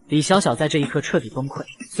话，李小小在这一刻彻底崩溃，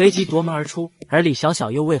随即夺门而出。而李小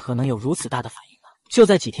小又为何能有如此大的反应呢？就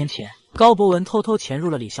在几天前，高博文偷偷潜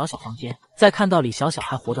入了李小小房间，在看到李小小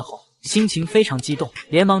还活着后，心情非常激动，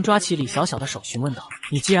连忙抓起李小小的手询问道：“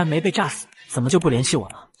你既然没被炸死，怎么就不联系我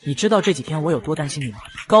呢？你知道这几天我有多担心你吗？”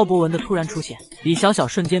高博文的突然出现，李小小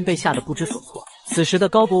瞬间被吓得不知所措。此时的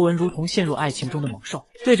高博文如同陷入爱情中的猛兽，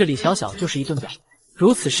对着李小小就是一顿表白。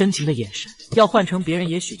如此深情的眼神，要换成别人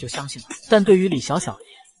也许就相信了，但对于李小小而言，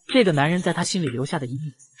这个男人在他心里留下的阴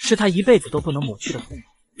影，是他一辈子都不能抹去的痛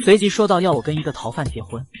苦。随即说道：“要我跟一个逃犯结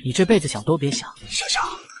婚，你这辈子想都别想。”小小，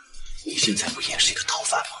你现在不也是一个逃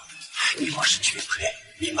犯吗？你我是绝配，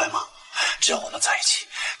明白吗？只要我们在一起，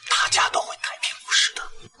大家都会太平无事的。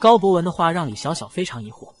高博文的话让李小小非常疑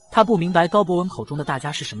惑，他不明白高博文口中的大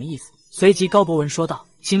家是什么意思。随即高博文说道：“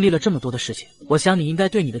经历了这么多的事情，我想你应该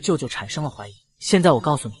对你的舅舅产生了怀疑。现在我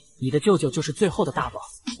告诉你，你的舅舅就是最后的大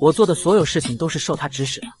boss， 我做的所有事情都是受他指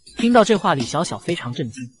使的。”听到这话，李小小非常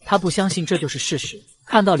震惊，他不相信这就是事实。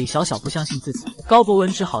看到李小小不相信自己，高博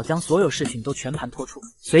文只好将所有事情都全盘托出，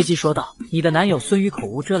随即说道：“你的男友孙宇口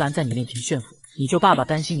无遮拦在你面前炫富，你舅爸爸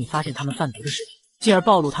担心你发现他们贩毒的事情，进而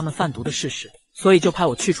暴露他们贩毒的事实，所以就派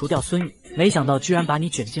我去除掉孙宇，没想到居然把你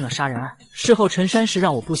卷进了杀人案。事后陈山石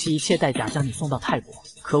让我不惜一切代价将你送到泰国，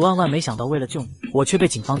可万万没想到为了救你，我却被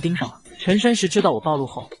警方盯上了。陈山石知道我暴露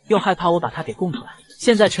后，又害怕我把他给供出来，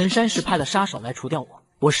现在陈山石派了杀手来除掉我，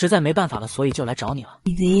我实在没办法了，所以就来找你了。”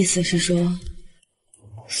你的意思是说，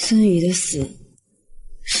孙宇的死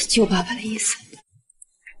是舅爸爸的意思？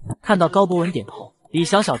看到高博文点头，李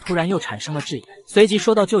小小突然又产生了质疑，随即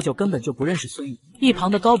说到：“舅舅根本就不认识孙宇。”一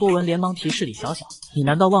旁的高博文连忙提示李小小：“你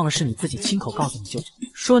难道忘了是你自己亲口告诉你舅舅，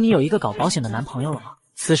说你有一个搞保险的男朋友了吗？”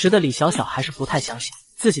此时的李小小还是不太相信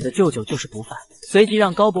自己的舅舅就是毒贩，随即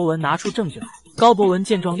让高博文拿出证据来。高博文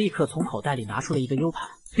见状，立刻从口袋里拿出了一个 U 盘，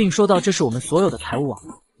并说道：“这是我们所有的财务网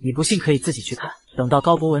络，你不信可以自己去看。”等到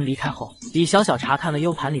高博文离开后，李小小查看了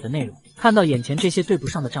U 盘里的内容，看到眼前这些对不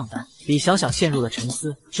上的账单，李小小陷入了沉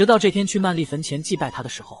思。直到这天去曼丽坟前祭拜她的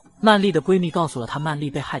时候，曼丽的闺蜜告诉了她曼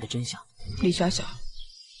丽被害的真相。李小小，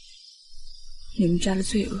你们家的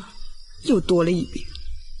罪恶又多了一笔。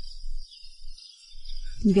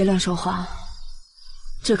你别乱说话，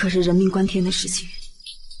这可是人命关天的事情。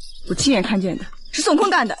我亲眼看见的，是宋空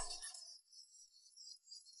干的。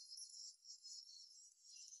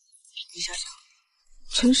李小小，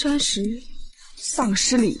陈山石丧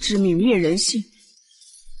失理智，泯灭人性，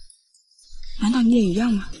难道你也一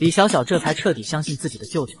样吗？李小小这才彻底相信自己的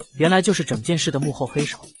舅舅，原来就是整件事的幕后黑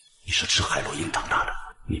手。你是吃海洛因长大的，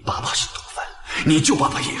你爸爸是毒贩，你舅爸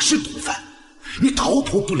爸也是毒贩，你逃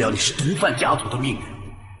脱不了你是毒贩家族的命运。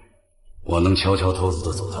我能悄悄偷偷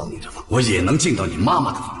的走到你的房，我也能进到你妈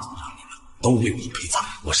妈的房子，让你们都为我陪葬，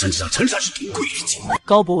我甚至让陈山石同归于尽。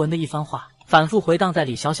高博文的一番话反复回荡在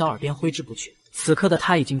李小小耳边，挥之不去。此刻的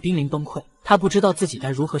他已经濒临崩溃，他不知道自己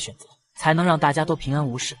该如何选择，才能让大家都平安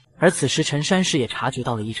无事。而此时陈山石也察觉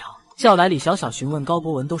到了异常，叫来李小小询问高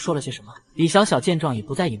博文都说了些什么。李小小见状也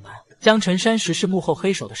不再隐瞒，将陈山石是幕后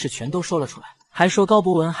黑手的事全都说了出来，还说高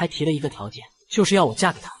博文还提了一个条件，就是要我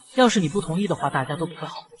嫁给他，要是你不同意的话，大家都不会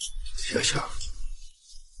好。小小，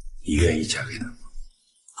你愿意嫁给他吗？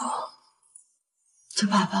舅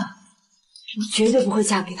爸爸，我绝对不会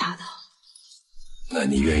嫁给他的。那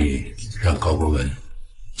你愿意让高博文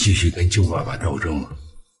继续跟舅爸爸斗争吗？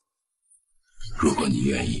如果你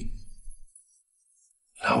愿意，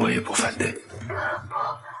那我也不反对。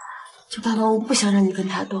舅爸爸，我不想让你跟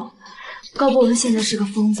他斗，高博文现在是个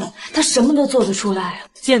疯子，他什么都做得出来。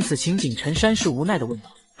见此情景，陈山是无奈的问道：“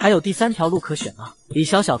还有第3条路可选吗？”李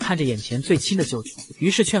小小看着眼前最亲的舅舅，于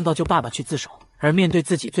是劝告舅爸爸去自首。而面对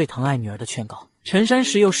自己最疼爱女儿的劝告，陈山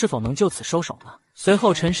石又是否能就此收手呢？随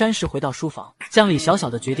后，陈山石回到书房，将李小小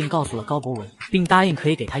的决定告诉了高博文，并答应可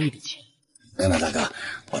以给他一笔钱。那大哥，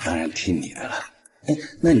我当然听你的了。哎，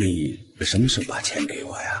那你什么时候把钱给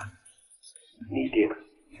我呀？你定。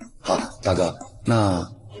好，大哥，那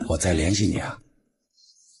我再联系你啊。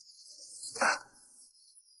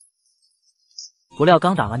不料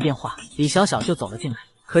刚打完电话，李小小就走了进来。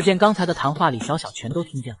可见刚才的谈话，李小小全都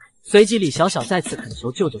听见了。随即，李小小再次恳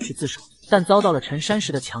求舅舅去自首，但遭到了陈山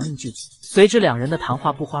石的强硬拒绝。随之，2人的谈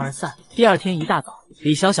话不欢而散。第2天一大早，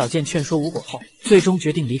李小小见劝说无果后，最终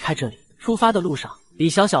决定离开这里。出发的路上，李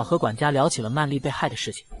小小和管家聊起了曼丽被害的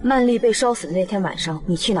事情。曼丽被烧死的那天晚上，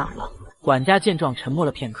你去哪儿了？管家见状沉默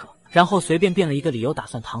了片刻，然后随便变了一个理由，打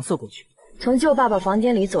算搪塞过去。从舅爸爸房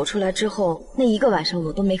间里走出来之后，那1个晚上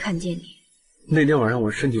我都没看见你。那天晚上我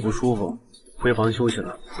身体不舒服，回房休息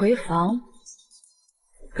了。回房？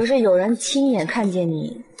可是有人亲眼看见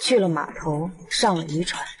你去了码头，上了渔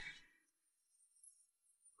船。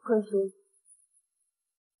可是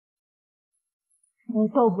你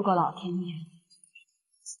斗不过老天爷，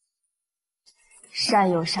善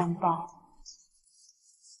有善报，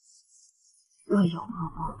恶有恶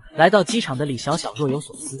报。来到机场的李小小若有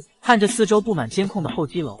所思，看着四周布满监控的候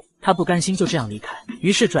机楼，她不甘心就这样离开，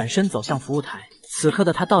于是转身走向服务台。此刻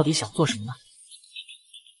的她到底想做什么呢？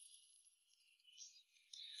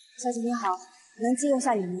小姐你好，能借用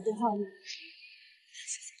下你们的电话吗？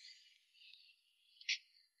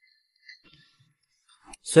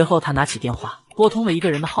随后他拿起电话拨通了一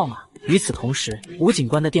个人的号码，与此同时，吴警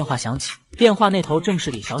官的电话响起，电话那头正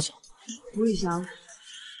是李小小。吴宇翔，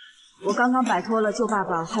我刚刚摆脱了舅爸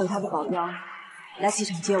爸还有他的保镖，来机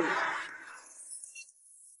场接我。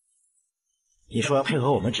你说要配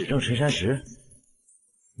合我们指证陈山石，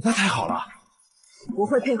那太好了。我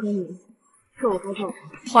会配合你，可我该做。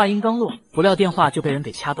话音刚落，不料电话就被人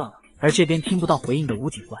给掐断了。而这边听不到回应的吴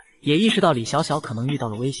警官也意识到李小小可能遇到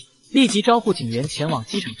了危险，立即招呼警员前往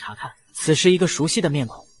机场查看。此时，一个熟悉的面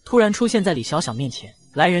孔突然出现在李小小面前，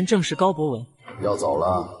来人正是高博文。要走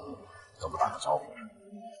了，都不打个招呼。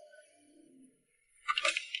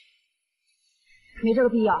没这个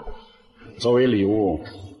必要。作为礼物，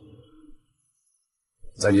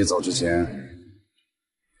在你走之前，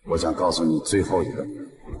我想告诉你最后一个秘密。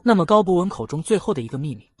那么高博文口中最后的一个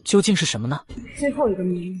秘密究竟是什么呢？最后一个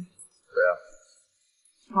秘密？对啊。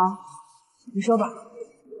好，你说吧。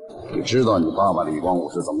你知道你爸爸李光武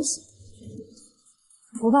是怎么死？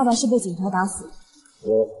我爸爸是被警察打死。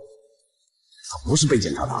他不是被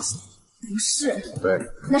警察打死。不是。对。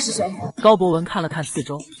那是谁？高博文看了看四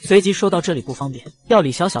周，随即说到这里不方便，要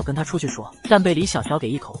李小小跟他出去说，但被李小小给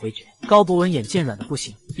一口回绝。高博文眼见软的不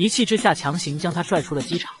行，一气之下强行将他拽出了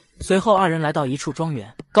机场。随后2人来到一处庄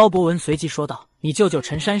园，高博文随即说道：“你舅舅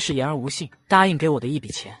陈山石言而无信，答应给我的一笔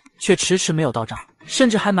钱，却迟迟没有到账，甚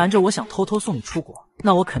至还瞒着我想偷偷送你出国，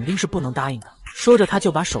那我肯定是不能答应的。”说着，他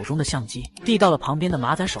就把手中的相机递到了旁边的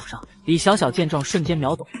马仔手上。李小小见状，瞬间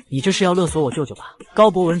秒懂：“你这是要勒索我舅舅吧？”高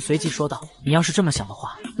博文随即说道：“你要是这么想的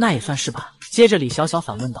话，那也算是吧。”接着，李小小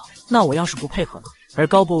反问道：“那我要是不配合呢？”而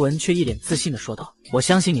高博文却一脸自信地说道：“我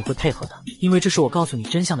相信你会配合的，因为这是我告诉你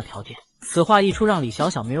真相的条件。”此话一出，让李小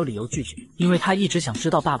小没有理由拒绝，因为她一直想知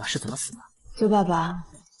道爸爸是怎么死的。舅爸爸，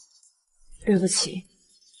对不起，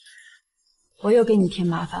我又给你添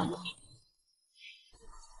麻烦了。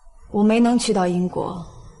我没能去到英国，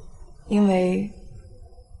因为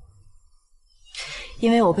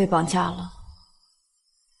我被绑架了。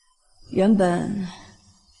原本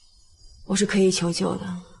我是可以求救的，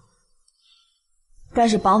但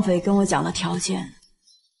是绑匪跟我讲了条件，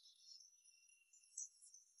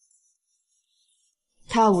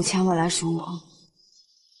他要5000万来赎我。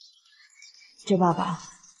舅爸爸，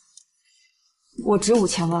我值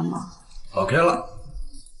5000万吗 ？OK 了，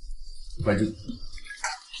快进。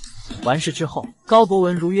完事之后，高博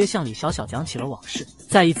文如约向李小小讲起了往事。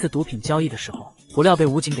在一次毒品交易的时候，不料被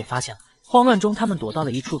武警给发现了。慌乱中，他们躲到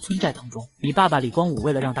了一处村寨当中。你爸爸李光武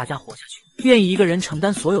为了让大家活下去，愿意一个人承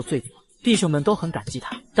担所有罪责。弟兄们都很感激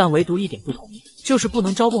他，但唯独一点不同意，就是不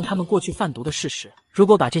能招供他们过去贩毒的事实。如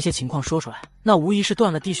果把这些情况说出来，那无疑是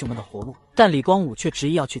断了弟兄们的活路。但李光武却执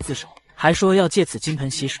意要去自首，还说要借此金盆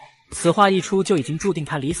洗手。此话一出，就已经注定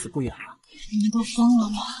他离死不远了。你们都疯了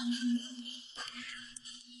吗？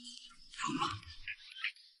疯了，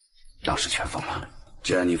当时全疯了。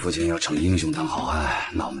既然你父亲要逞英雄当好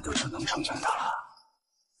汉，那我们就只能成全他了。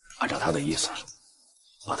按照他的意思，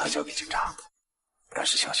把他交给警察。但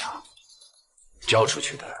是小小，交出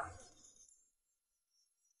去的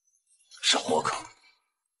是活口，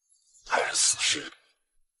还是死尸？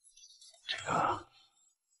这个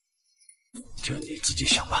就你自己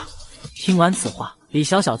想吧。听完此话，李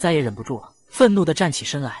小小再也忍不住了，愤怒地站起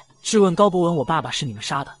身来，质问高博文：“我爸爸是你们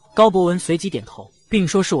杀的？”高博文随即点头，并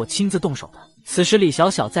说：“是我亲自动手的。”此时李小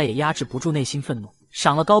小再也压制不住内心愤怒，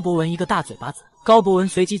赏了高博文一个大嘴巴子。高博文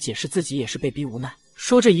随即解释自己也是被逼无奈，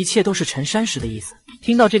说这一切都是陈山石的意思。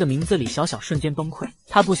听到这个名字，李小小瞬间崩溃，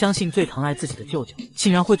他不相信最疼爱自己的舅舅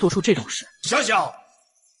竟然会做出这种事。小小，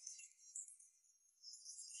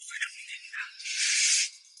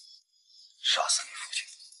杀死你父亲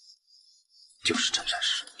就是陈山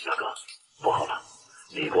石。大哥，不好了，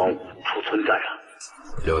李光武出村寨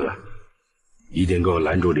了。刘子，一定给我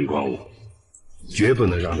拦住李光武，绝不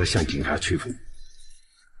能让他向警察屈服，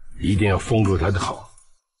一定要封住他的口。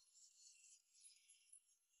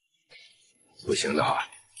不行的话，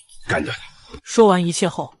干掉他。说完一切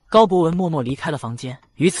后，高博文默默离开了房间。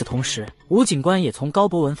与此同时，吴警官也从高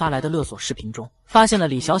博文发来的勒索视频中发现了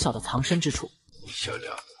李小小的藏身之处。小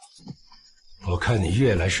廖子，我看你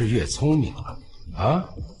越来是越聪明了啊！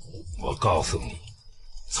我告诉你，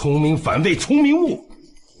聪明反被聪明误，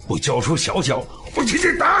不交出小小，我直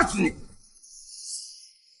接打死你！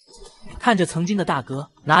看着曾经的大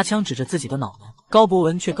哥拿枪指着自己的脑门，高博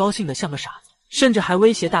文却高兴得像个傻子，甚至还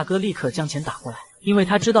威胁大哥立刻将钱打过来，因为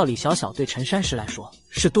他知道李小小对陈山石来说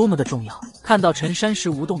是多么的重要。看到陈山石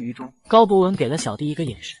无动于衷，高博文给了小弟一个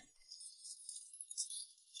眼神。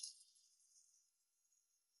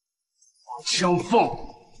枪放！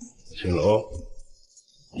青楼，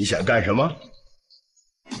你想干什么？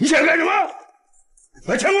你想干什么？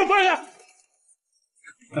把枪给我放下！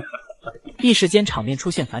一时间场面出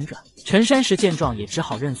现反转，陈山石见状也只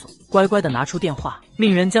好认怂，乖乖的拿出电话，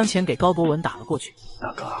命人将钱给高博文打了过去。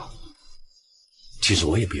大哥，其实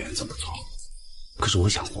我也不愿意这么做，可是我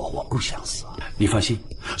想活，我不想死。你放心，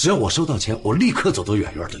只要我收到钱，我立刻走得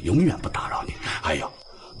远远的，永远不打扰你。还有，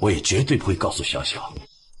我也绝对不会告诉小小，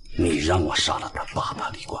你让我杀了他爸爸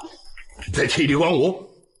李光武。你再提李光武，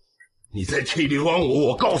你再提李光武，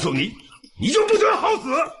我告诉你，你就不得好死！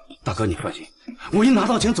大哥，你放心，我一拿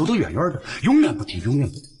到钱走得远远的，永远不提，永远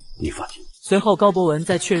不提。你放心。随后，高博文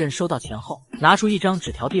在确认收到钱后，拿出一张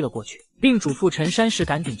纸条递了过去，并嘱咐陈山石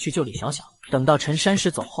赶紧去救李小小。等到陈山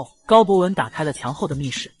石走后，高博文打开了墙后的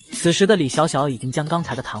密室。此时的李小小已经将刚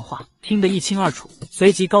才的谈话听得一清二楚。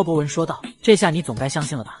随即，高博文说道：“这下你总该相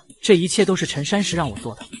信了吧？这一切都是陈山石让我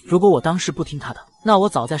做的。如果我当时不听他的，那我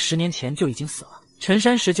早在10年前就已经死了。陈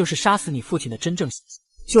山石就是杀死你父亲的真正凶手。”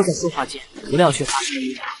就在说话间，不料却发生了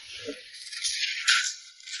意外。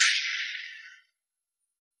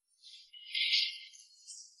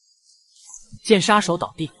见杀手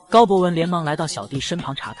倒地，高博文连忙来到小弟身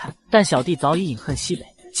旁查看，但小弟早已饮恨西北。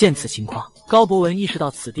见此情况，高博文意识到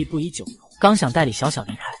此地不宜久留，刚想带李小小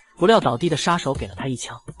离开，不料倒地的杀手给了他一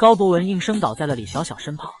枪，高博文应声倒在了李小小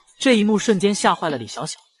身旁。这一幕瞬间吓坏了李小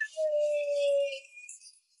小。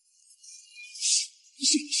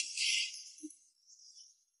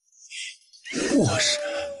我是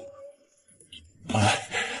爱。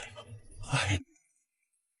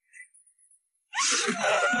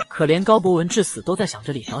可怜高博文至死都在想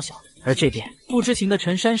着李小小，而这边不知情的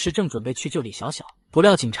陈山石正准备去救李小小，不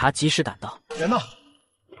料警察及时赶到。人呢？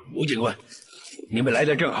吴警官，你们来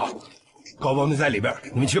的正好，高博文在里边，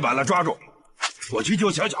你们去把他抓住，我去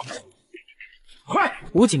救小小。快！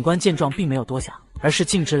吴警官见状并没有多想，而是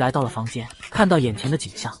径直来到了房间，看到眼前的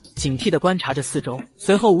景象，警惕地观察着四周。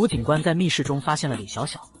随后，吴警官在密室中发现了李小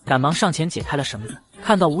小，赶忙上前解开了绳子。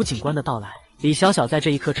看到吴警官的到来，李小小在这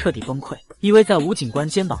一刻彻底崩溃，依偎在吴警官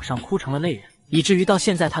肩膀上哭成了泪人，以至于到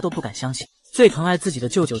现在他都不敢相信，最疼爱自己的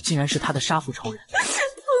舅舅竟然是他的杀父仇人。不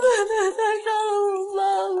可能，他杀了我妈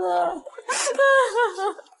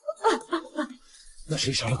妈！那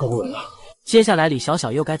谁杀了高博文啊？接下来李小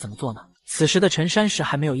小又该怎么做呢？此时的陈山石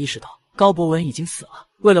还没有意识到高博文已经死了。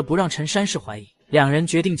为了不让陈山石怀疑，两人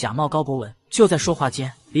决定假冒高博文。就在说话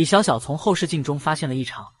间，李小小从后视镜中发现了异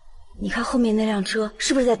常。你看后面那辆车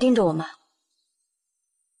是不是在盯着我们？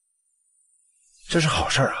这是好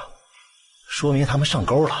事啊，说明他们上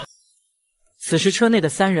钩了。此时车内的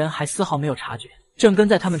3人还丝毫没有察觉，正跟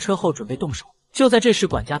在他们车后准备动手。就在这时，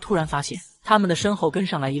管家突然发现他们的身后跟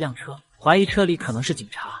上来一辆车，怀疑车里可能是警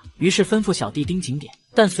察，于是吩咐小弟盯紧点。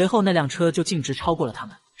但随后那辆车就径直超过了他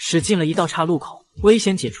们，驶进了一道岔路口，危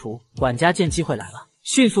险解除。管家见机会来了，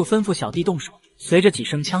迅速吩咐小弟动手。随着几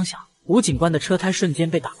声枪响，吴警官的车胎瞬间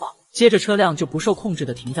被打爆，接着车辆就不受控制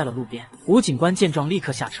地停在了路边。吴警官见状立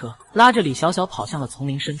刻下车，拉着李小小跑向了丛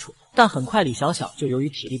林深处。但很快李小小就由于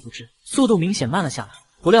体力不支，速度明显慢了下来。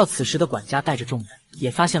不料此时的管家带着众人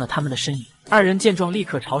也发现了他们的身影，二人见状立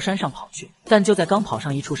刻朝山上跑去。但就在刚跑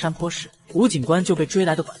上一处山坡时，吴警官就被追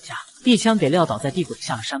来的管家一枪给撂倒在地，滚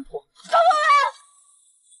下了山坡。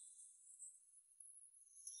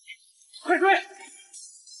快追！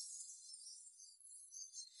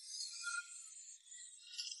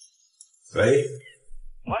喂，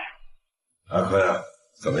喂，阿坤啊，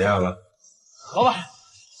怎么样了？老板，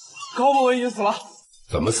高某已经死了。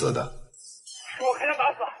怎么死的？是我开枪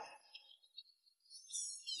打死的。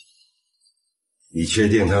你确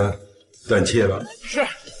定他断气了？是，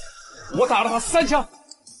我打了他3枪。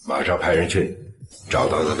马上派人去找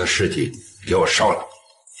到他的尸体，给我烧了。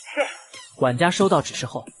管家收到指示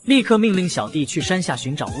后，立刻命令小弟去山下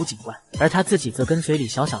寻找吴警官，而他自己则跟随李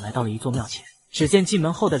小小来到了一座庙前。只见进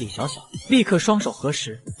门后的李小小立刻双手合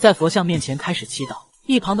十，在佛像面前开始祈祷。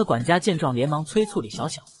一旁的管家见状，连忙催促李小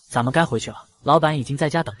小：“咱们该回去了，老板已经在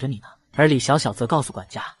家等着你呢。”而李小小则告诉管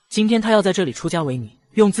家，今天他要在这里出家为尼，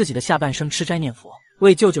用自己的下半生吃斋念佛，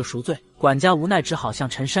为舅舅赎罪。管家无奈只好向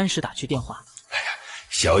陈山石打去电话。哎呀，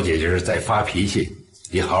小姐姐是在发脾气，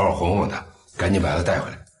你好好哄哄她，赶紧把她带回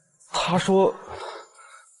来。他说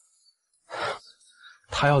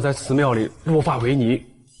他要在寺庙里落发为尼。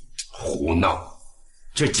胡闹，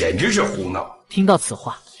这简直是胡闹！听到此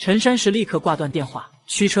话，陈山石立刻挂断电话，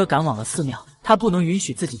驱车赶往了寺庙。他不能允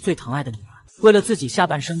许自己最疼爱的女儿为了自己下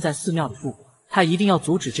半生在寺庙里度过，他一定要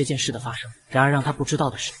阻止这件事的发生。然而让他不知道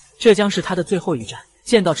的是，这将是他的最后一战。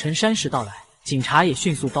见到陈山石到来，警察也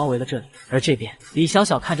迅速包围了这里。而这边，李小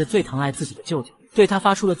小看着最疼爱自己的舅舅，对他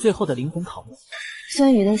发出了最后的灵魂拷问。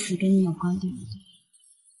孙宇的死跟你有关，对不对？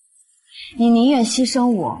你宁愿牺牲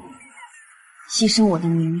我，牺牲我的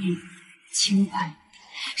名誉、清白，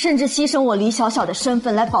甚至牺牲我李小小的身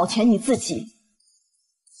份来保全你自己。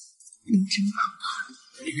你真可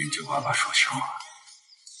怕！你跟舅爸爸说实话，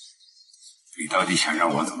你到底想让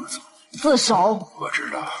我怎么做？自首。我知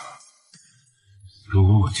道，如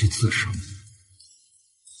果我去自首，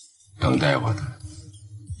等待我的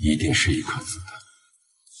一定是一颗子弹。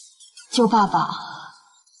舅爸爸，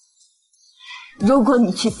如果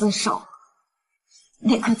你去自首，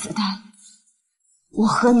那颗子弹我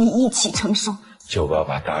和你一起承受。舅爸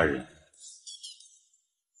爸大人，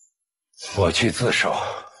我去自首。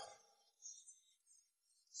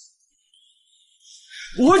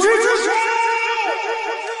我去自首。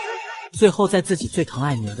最后在自己最疼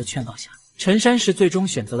爱女儿的劝告下，陈山石最终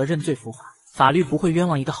选择了认罪伏法。法律不会冤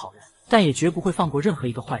枉一个好人，但也绝不会放过任何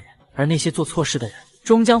一个坏人。而那些做错事的人，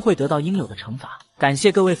终将会得到应有的惩罚。感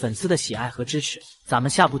谢各位粉丝的喜爱和支持，咱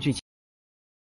们下部剧见。